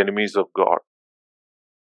consider the enemies of God.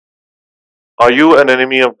 Are you an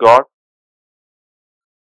enemy of God?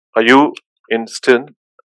 Are you in sin?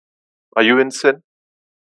 Are you in sin?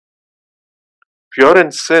 If you're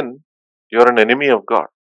in sin, you're an enemy of God.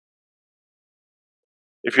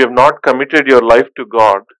 If you have not committed your life to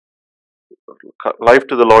God, life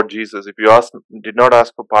to the Lord Jesus, if you did not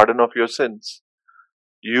ask for pardon of your sins,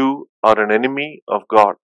 you are an enemy of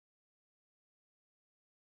God.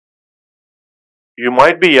 You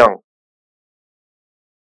might be young,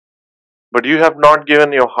 but you have not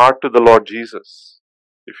given your heart to the Lord Jesus.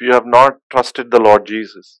 If you have not trusted the Lord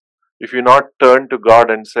Jesus, if you not turned to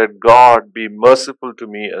God and said, God, be merciful to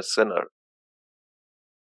me, a sinner,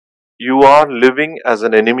 you are living as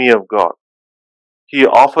an enemy of God. He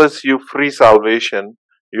offers you free salvation.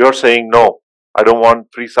 You're saying, no, I don't want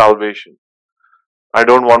free salvation. I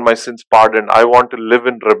don't want my sins pardoned. I want to live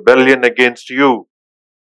in rebellion against you.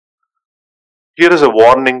 Here is a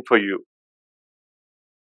warning for you.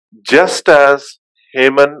 Just as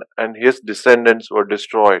Haman and his descendants were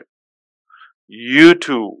destroyed, you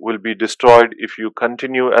too will be destroyed if you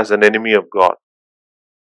continue as an enemy of God.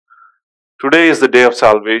 Today is the day of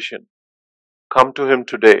salvation. Come to Him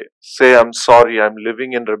today. Say, I'm sorry, I'm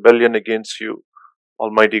living in rebellion against you,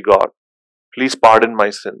 Almighty God. Please pardon my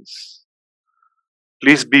sins.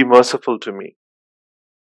 Please be merciful to me.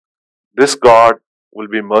 This God will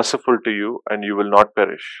be merciful to you and you will not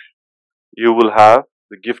perish. You will have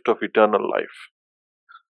the gift of eternal life.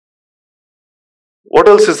 What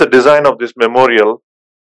else is the design of this memorial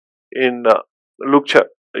in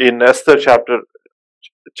in Esther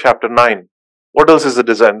chapter 9? What else is the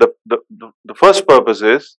design? The first purpose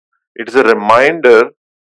is, it is a reminder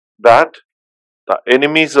that the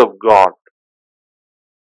enemies of God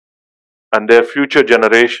and their future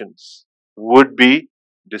generations would be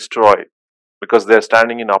destroyed because they are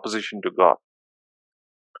standing in opposition to God.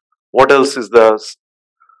 What else is the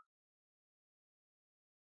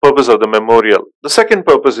purpose of the memorial? The second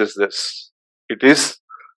purpose is this. It is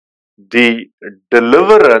the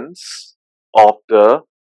deliverance of the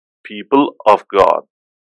people of God.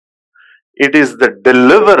 It is the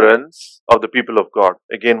deliverance of the people of God.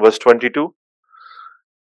 Again, verse 22.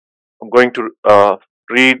 I'm going to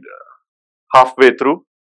read halfway through.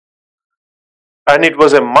 And it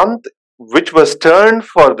was a month which was turned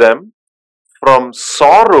for them from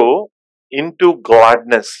sorrow into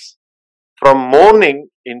gladness, from mourning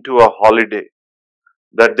into a holiday,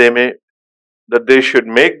 that they should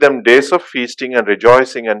make them days of feasting and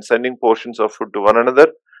rejoicing and sending portions of food to one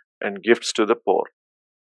another and gifts to the poor.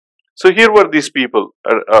 So here were these people.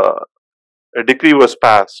 A decree was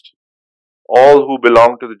passed. All who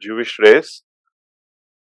belong to the Jewish race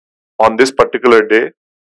on this particular day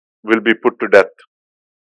will be put to death,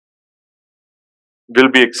 will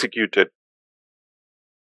be executed.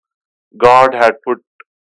 God had put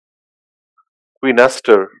Queen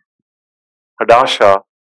Esther, Hadassah,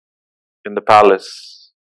 in the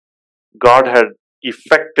palace. God had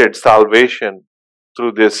effected salvation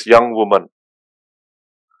through this young woman.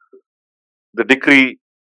 The decree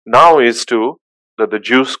now is that the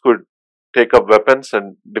Jews could take up weapons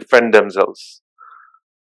and defend themselves.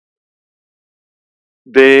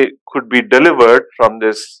 They could be delivered from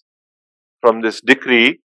this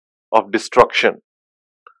decree of destruction.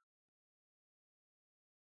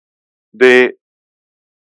 They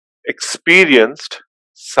experienced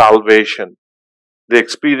salvation. They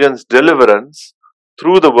experienced deliverance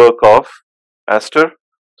through the work of Esther,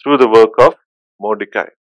 through the work of Mordecai.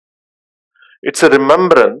 It's a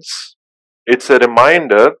remembrance, it's a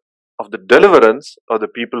reminder of the deliverance of the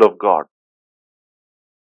people of God.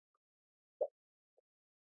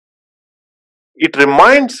 It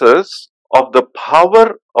reminds us of the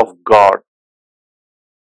power of God.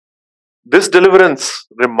 This deliverance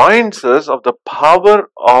reminds us of the power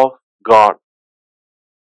of God.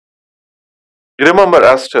 You remember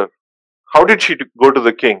Esther. How did she go to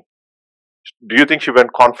the king? Do you think she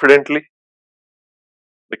went confidently?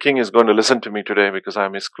 The king is going to listen to me today because I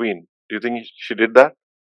am his queen. Do you think she did that?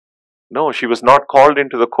 No, she was not called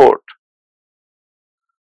into the court.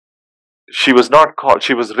 She was not called.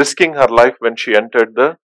 She was risking her life when she entered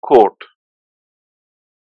the court.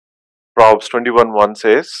 Proverbs 21:1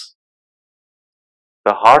 says,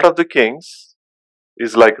 the heart of the kings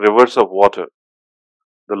is like rivers of water.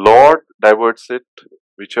 The Lord diverts it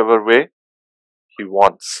whichever way He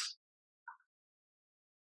wants.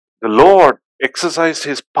 The Lord exercised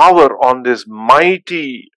His power on this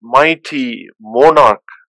mighty monarch,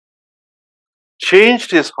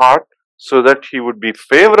 changed his heart so that he would be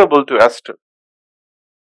favorable to Esther.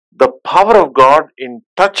 The power of God in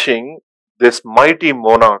touching this mighty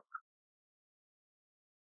monarch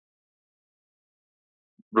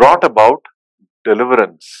brought about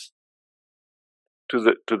deliverance to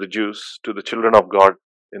the Jews, to the children of God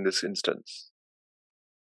in this instance.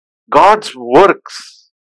 God's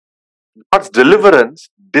works, God's deliverance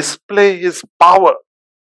display His power.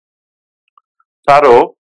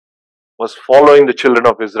 Pharaoh was following the children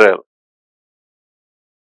of Israel.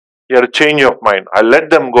 He had a change of mind. I let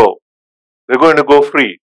them go. They're going to go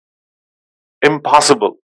free.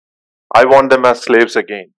 Impossible. I want them as slaves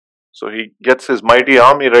again. So he gets his mighty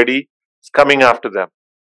army ready. It's coming after them.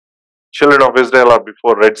 Children of Israel are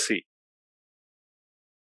before Red Sea.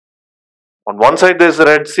 On one side there is the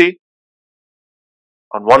Red Sea.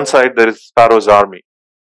 On one side there is Pharaoh's army.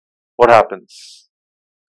 What happens?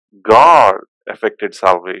 God effected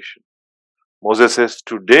salvation. Moses says,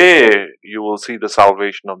 today you will see the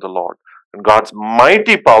salvation of the Lord. And God's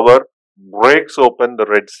mighty power breaks open the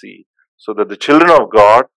Red Sea so that the children of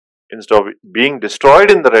God, instead of being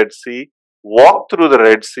destroyed in the Red Sea, walk through the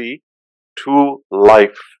Red Sea to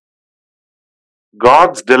life.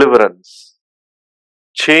 God's deliverance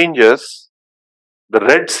changes the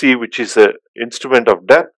Red Sea, which is an instrument of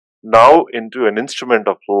death, now into an instrument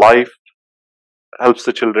of life, helps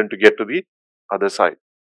the children to get to the other side.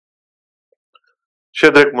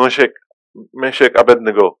 Shadrach, Meshach,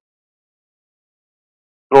 Abednego,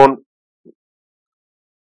 thrown,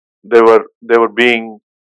 they were being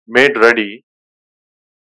made ready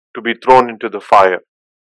to be thrown into the fire.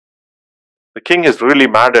 The king is really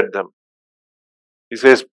mad at them. He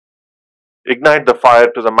says, ignite the fire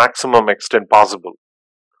to the maximum extent possible,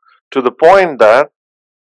 to the point that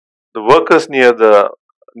the workers near the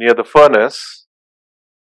furnace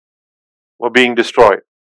were being destroyed.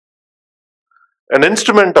 An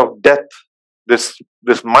instrument of death, this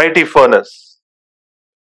mighty furnace,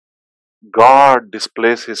 God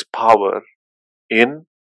displays His power in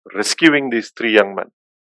rescuing these three young men.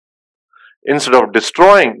 Instead of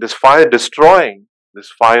destroying, this fire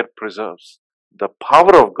preserves. The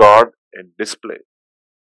power of God in display.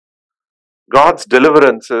 God's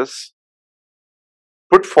deliverances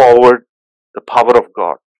put forward the power of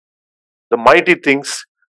God. The mighty things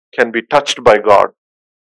can be touched by God.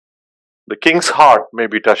 The king's heart may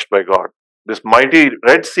be touched by God. This mighty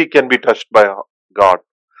Red Sea can be touched by God.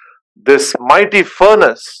 This mighty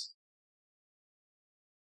furnace,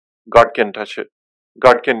 God can touch it.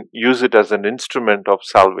 God can use it as an instrument of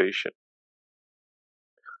salvation.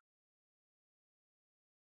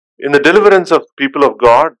 In the deliverance of people of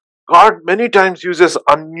God, God many times uses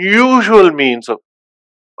unusual means.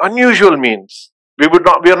 We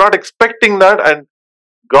are not expecting that, and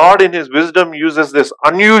God in His wisdom uses this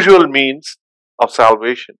unusual means of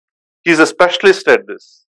salvation. He's a specialist at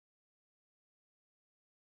this.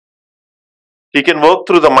 He can work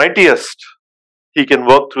through the mightiest. He can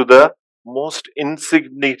work through the most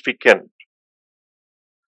insignificant.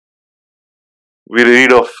 We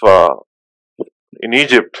read of in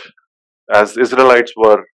Egypt, as Israelites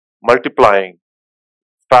were multiplying,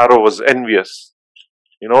 Pharaoh was envious.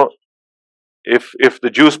 If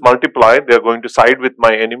the Jews multiply, they're going to side with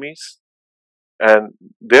my enemies and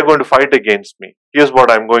they're going to fight against me. Here's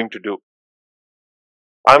what I'm going to do.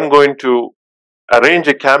 I'm going to arrange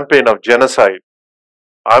a campaign of genocide.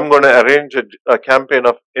 I'm going to arrange a campaign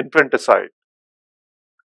of infanticide.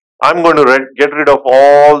 I'm going to get rid of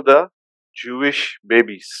all the Jewish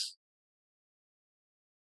babies.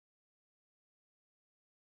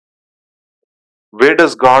 Where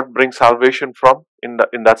does God bring salvation from in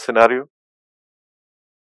that scenario?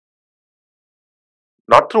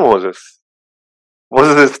 Not through Moses.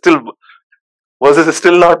 Moses is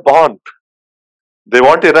still not born. They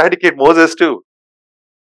want to eradicate Moses too.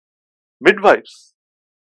 Midwives.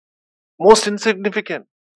 Most insignificant.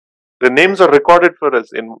 The names are recorded for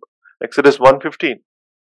us in Exodus 1:15.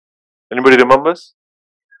 Anybody remembers?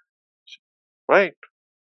 Right.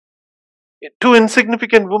 Two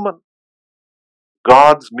insignificant women.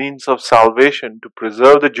 God's means of salvation to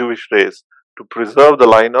preserve the Jewish race, to preserve the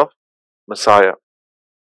line of Messiah.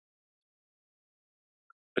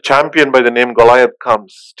 A champion by the name Goliath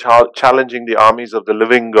comes, challenging the armies of the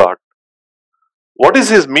living God. What is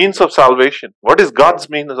his means of salvation? What is God's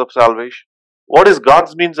means of salvation? What is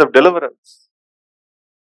God's means of deliverance?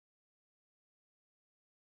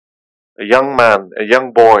 A young man, a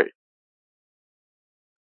young boy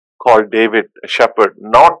called David, a shepherd,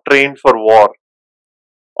 not trained for war.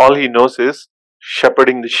 All he knows is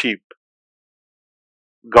shepherding the sheep.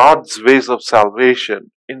 God's ways of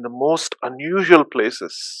salvation in the most unusual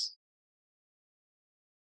places.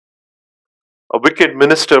 A wicked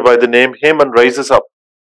minister by the name Haman rises up,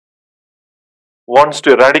 wants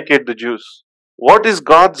to eradicate the Jews. What is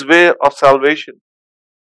God's way of salvation?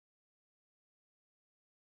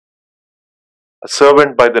 a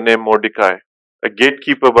servant by the name Mordecai, a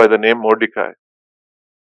gatekeeper by the name Mordecai,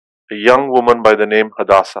 a young woman by the name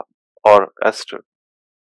Hadassah or Esther.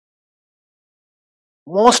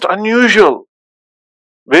 Most unusual.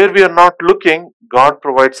 Where we are not looking, God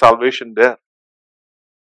provides salvation there.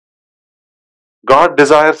 God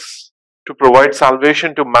desires to provide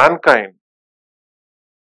salvation to mankind.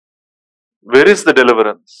 Where is the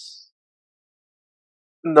deliverance?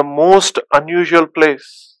 In the most unusual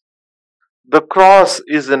place. The cross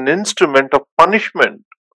is an instrument of punishment.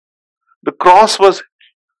 The cross was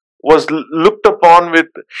looked upon with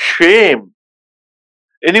shame.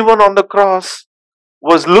 Anyone on the cross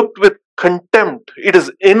was looked with contempt. It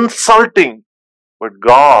is insulting. But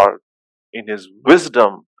God, in His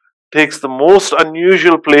wisdom, takes the most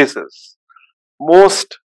unusual places. We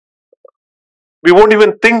won't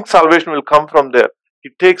even think salvation will come from there. He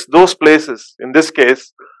takes those places. In this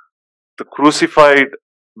case, the crucified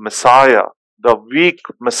Messiah, the weak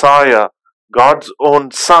Messiah, God's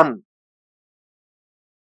own Son,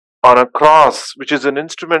 on a cross, which is an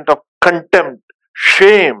instrument of contempt,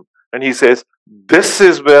 shame. And He says, this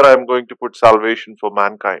is where I'm going to put salvation for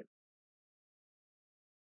mankind.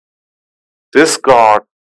 This God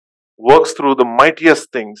works through the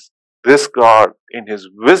mightiest things. This God, in His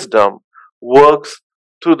wisdom, works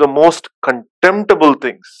through the most contemptible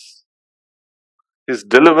things. His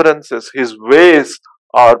deliverances, His ways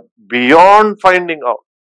are beyond finding out.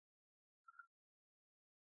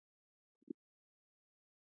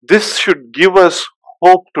 This should give us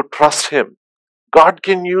hope to trust Him. God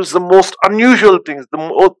can use the most unusual things,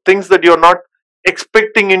 the things that you're not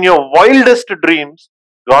expecting in your wildest dreams.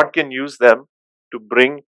 God can use them to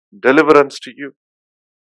bring deliverance to you.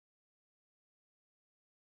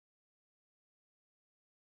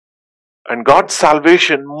 And God's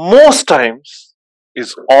salvation most times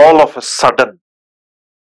is all of a sudden.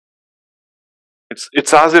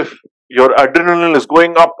 It's as if your adrenaline is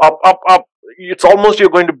going up, up, up, up. It's almost you're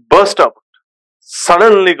going to burst up.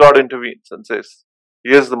 Suddenly God intervenes and says,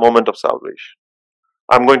 here's the moment of salvation.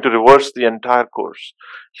 I'm going to reverse the entire course.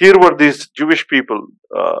 Here were these Jewish people,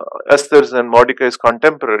 Esther's and Mordecai's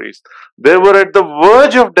contemporaries. They were at the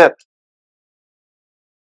verge of death.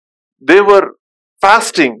 They were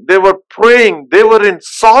fasting. They were praying. They were in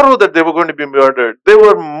sorrow that they were going to be murdered. They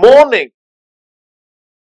were mourning.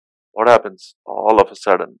 What happens? All of a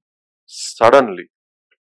sudden, suddenly,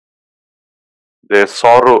 their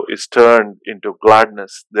sorrow is turned into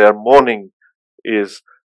gladness. Their mourning is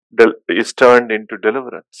turned into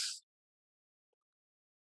deliverance.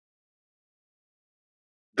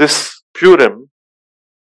 This Purim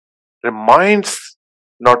reminds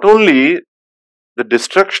not only the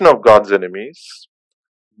destruction of God's enemies,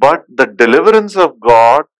 but the deliverance of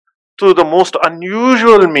God through the most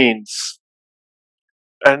unusual means.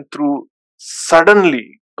 And through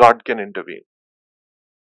suddenly, God can intervene.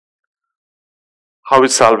 How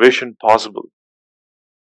is salvation possible?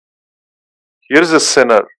 Here's a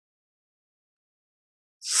sinner,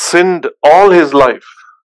 sinned all his life,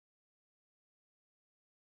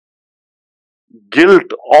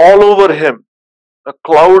 guilt all over him, a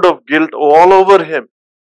cloud of guilt all over him.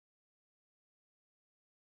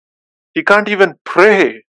 He can't even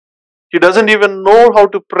pray. He doesn't even know how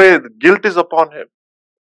to pray. The guilt is upon him.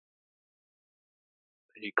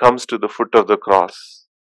 He comes to the foot of the cross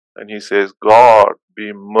and he says, God,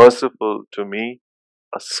 be merciful to me,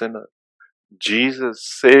 a sinner. Jesus,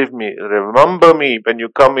 save me. Remember me when you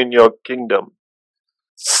come in your kingdom.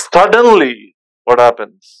 Suddenly, what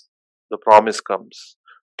happens? The promise comes.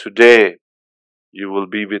 Today, you will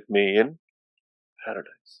be with me in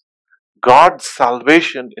paradise. God's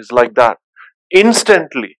salvation is like that.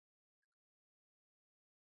 Instantly,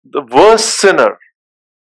 the worst sinner,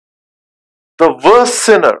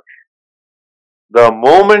 the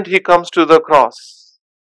moment he comes to the cross,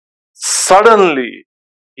 suddenly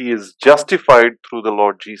he is justified through the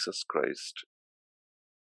Lord Jesus Christ.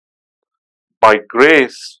 By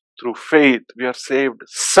grace, through faith, we are saved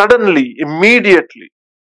suddenly, immediately.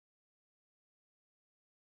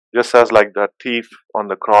 Just as like that thief on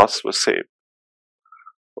the cross was saved.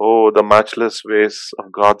 Oh, the matchless ways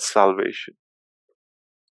of God's salvation.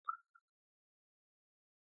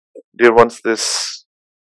 Dear ones, this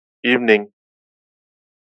evening,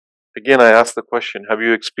 again I ask the question, have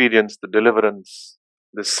you experienced the deliverance,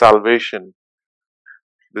 this salvation,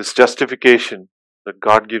 this justification that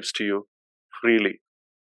God gives to you freely?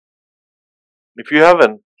 If you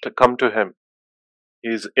haven't, to come to Him.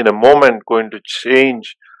 He's in a moment going to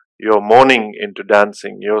change your mourning into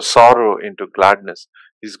dancing, your sorrow into gladness.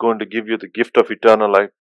 He's going to give you the gift of eternal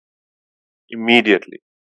life immediately.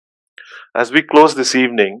 As we close this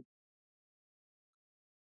evening,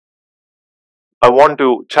 I want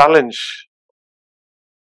to challenge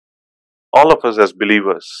all of us as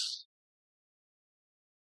believers.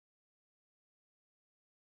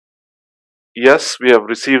 Yes, we have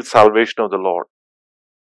received salvation of the Lord,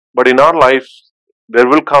 but in our lives, there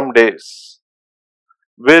will come days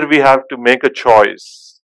where we have to make a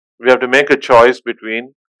choice. We have to make a choice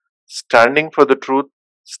between standing for the truth,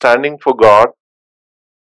 standing for God,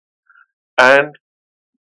 and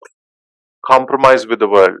compromise with the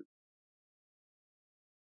world,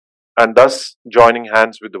 and thus joining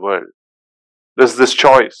hands with the world. There's this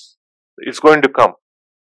choice. It's going to come.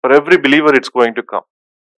 For every believer, it's going to come.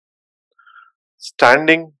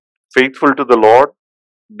 Standing faithful to the Lord,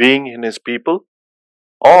 being in His people,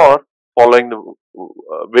 or following the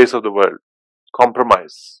ways of the world.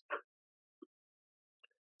 Compromise.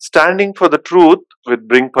 Standing for the truth will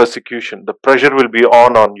bring persecution. The pressure will be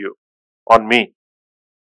on you, on me.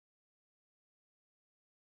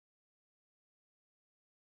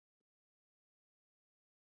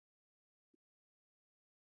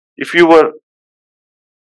 If you were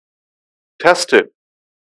tested,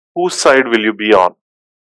 whose side will you be on?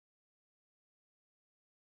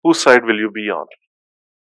 Whose side will you be on?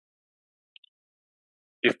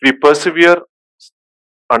 If we persevere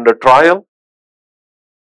under trial,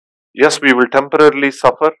 yes, we will temporarily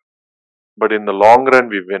suffer, but in the long run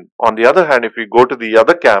we win. On the other hand, if we go to the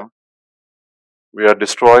other camp, we are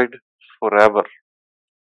destroyed forever.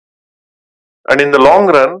 And in the long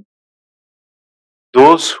run,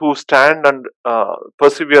 those who stand and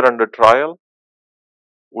persevere under trial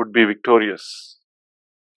would be victorious.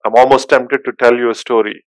 I'm almost tempted to tell you a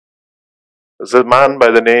story. There's a man by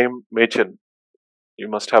the name Machen. You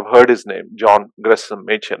must have heard his name, John Gresham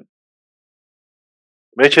Machen.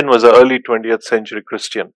 Machen was an early 20th century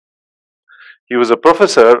Christian. He was a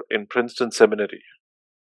professor in Princeton Seminary.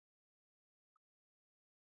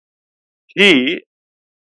 He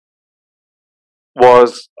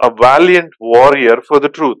was a valiant warrior for the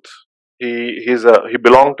truth. He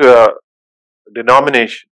belonged to a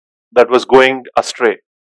denomination that was going astray.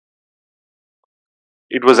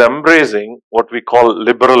 It was embracing what we call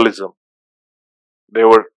liberalism. There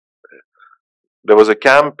was a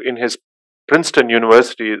camp in his Princeton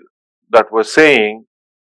University that was saying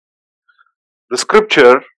the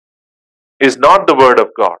scripture is not the word of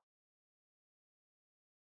God.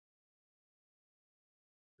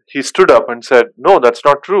 He stood up and said, no, that's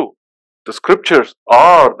not true. The scriptures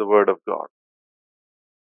are the word of God.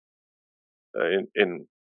 In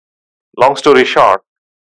long story short,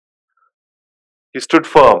 he stood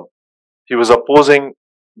firm. He was opposing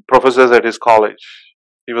professors at his college.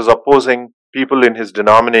 He was opposing people in his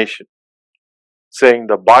denomination, saying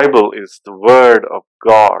the Bible is the word of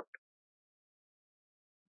God.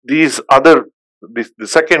 The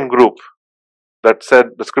second group that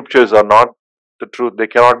said the scriptures are not the truth, they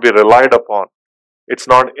cannot be relied upon, it's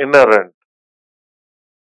not inerrant.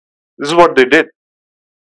 This is what they did.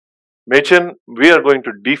 Machen, we are going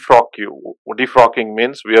to defrock you. Defrocking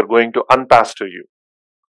means we are going to unpastor you.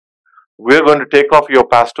 We are going to take off your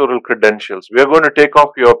pastoral credentials. We are going to take off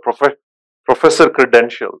your professor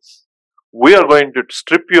credentials. We are going to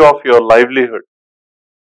strip you of your livelihood.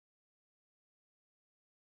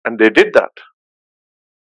 And they did that.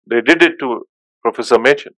 They did it to Professor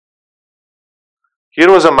Machen. Here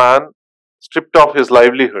was a man stripped of his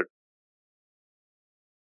livelihood,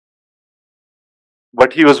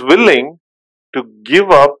 but he was willing to give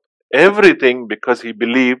up everything because he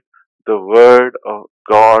believed the word of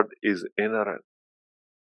God is inerrant.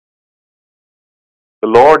 The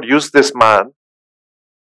Lord used this man.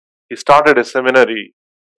 He started a seminary.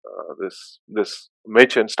 This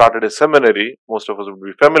Machen started a seminary. Most of us would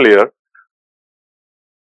be familiar.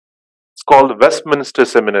 It's called the Westminster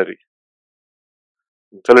Seminary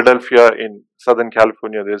in Philadelphia, in Southern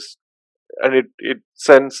California. It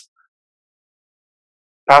sends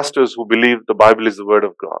pastors who believe the Bible is the word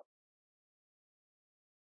of God.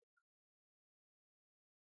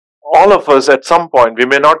 All of us at some point, we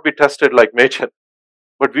may not be tested like Machen,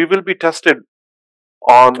 but we will be tested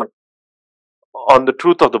on the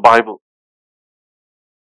truth of the Bible.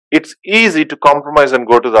 It's easy to compromise and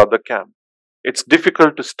go to the other camp. It's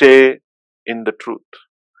difficult to stay in the truth.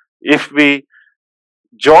 If we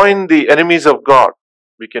join the enemies of God,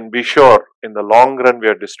 we can be sure in the long run we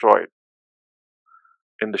are destroyed.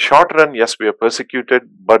 In the short run, yes, we are persecuted,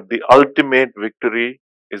 but the ultimate victory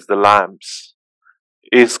is the Lamb's,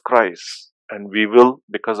 is Christ, and we will,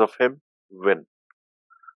 because of Him, win.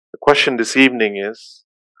 The question this evening is,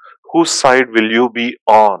 whose side will you be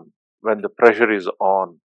on when the pressure is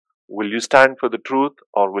on? Will you stand for the truth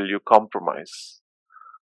or will you compromise?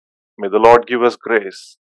 May the Lord give us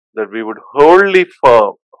grace that we would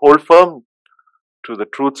hold firm to the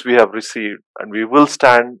truths we have received, and we will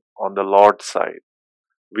stand on the Lord's side.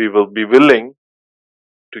 We will be willing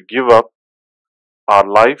to give up our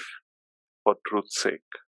life for truth's sake.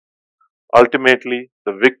 Ultimately,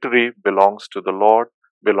 the victory belongs to the Lord,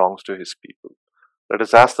 belongs to His people. Let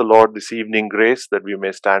us ask the Lord this evening grace that we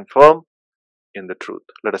may stand firm in the truth.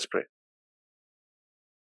 Let us pray.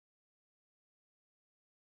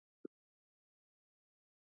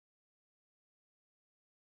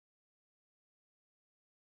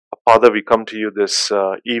 Father, we come to you this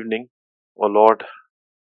evening. O Lord,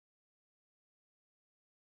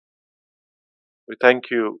 we thank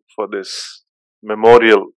you for this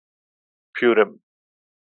memorial Purim.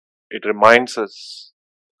 It reminds us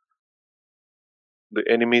the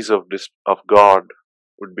enemies of God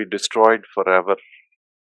would be destroyed forever.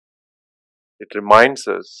 It reminds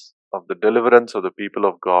us of the deliverance of the people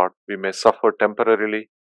of God. We may suffer temporarily,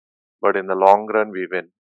 but in the long run we win.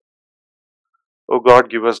 O God,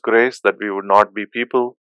 give us grace that we would not be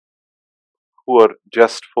people who are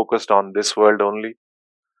just focused on this world only,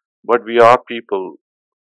 but we are people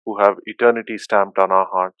who have eternity stamped on our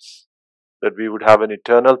hearts, that we would have an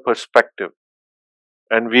eternal perspective,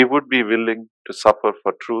 and we would be willing to suffer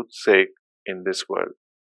for truth's sake in this world.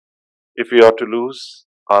 If we are to lose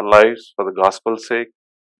our lives for the gospel's sake,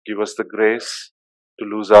 give us the grace to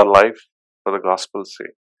lose our life for the gospel's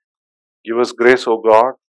sake. Give us grace, O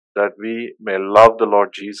God, that we may love the Lord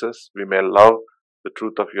Jesus, we may love the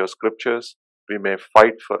truth of your scriptures, we may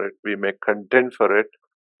fight for it, we may contend for it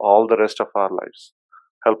all the rest of our lives.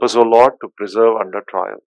 Help us, O Lord, to preserve under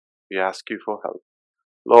trial. We ask you for help.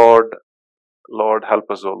 Lord,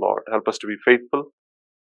 help us, O Lord. Help us to be faithful,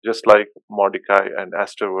 just like Mordecai and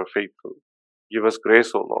Esther were faithful. Give us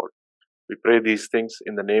grace, O Lord. We pray these things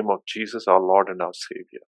in the name of Jesus, our Lord and our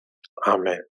Savior. Amen.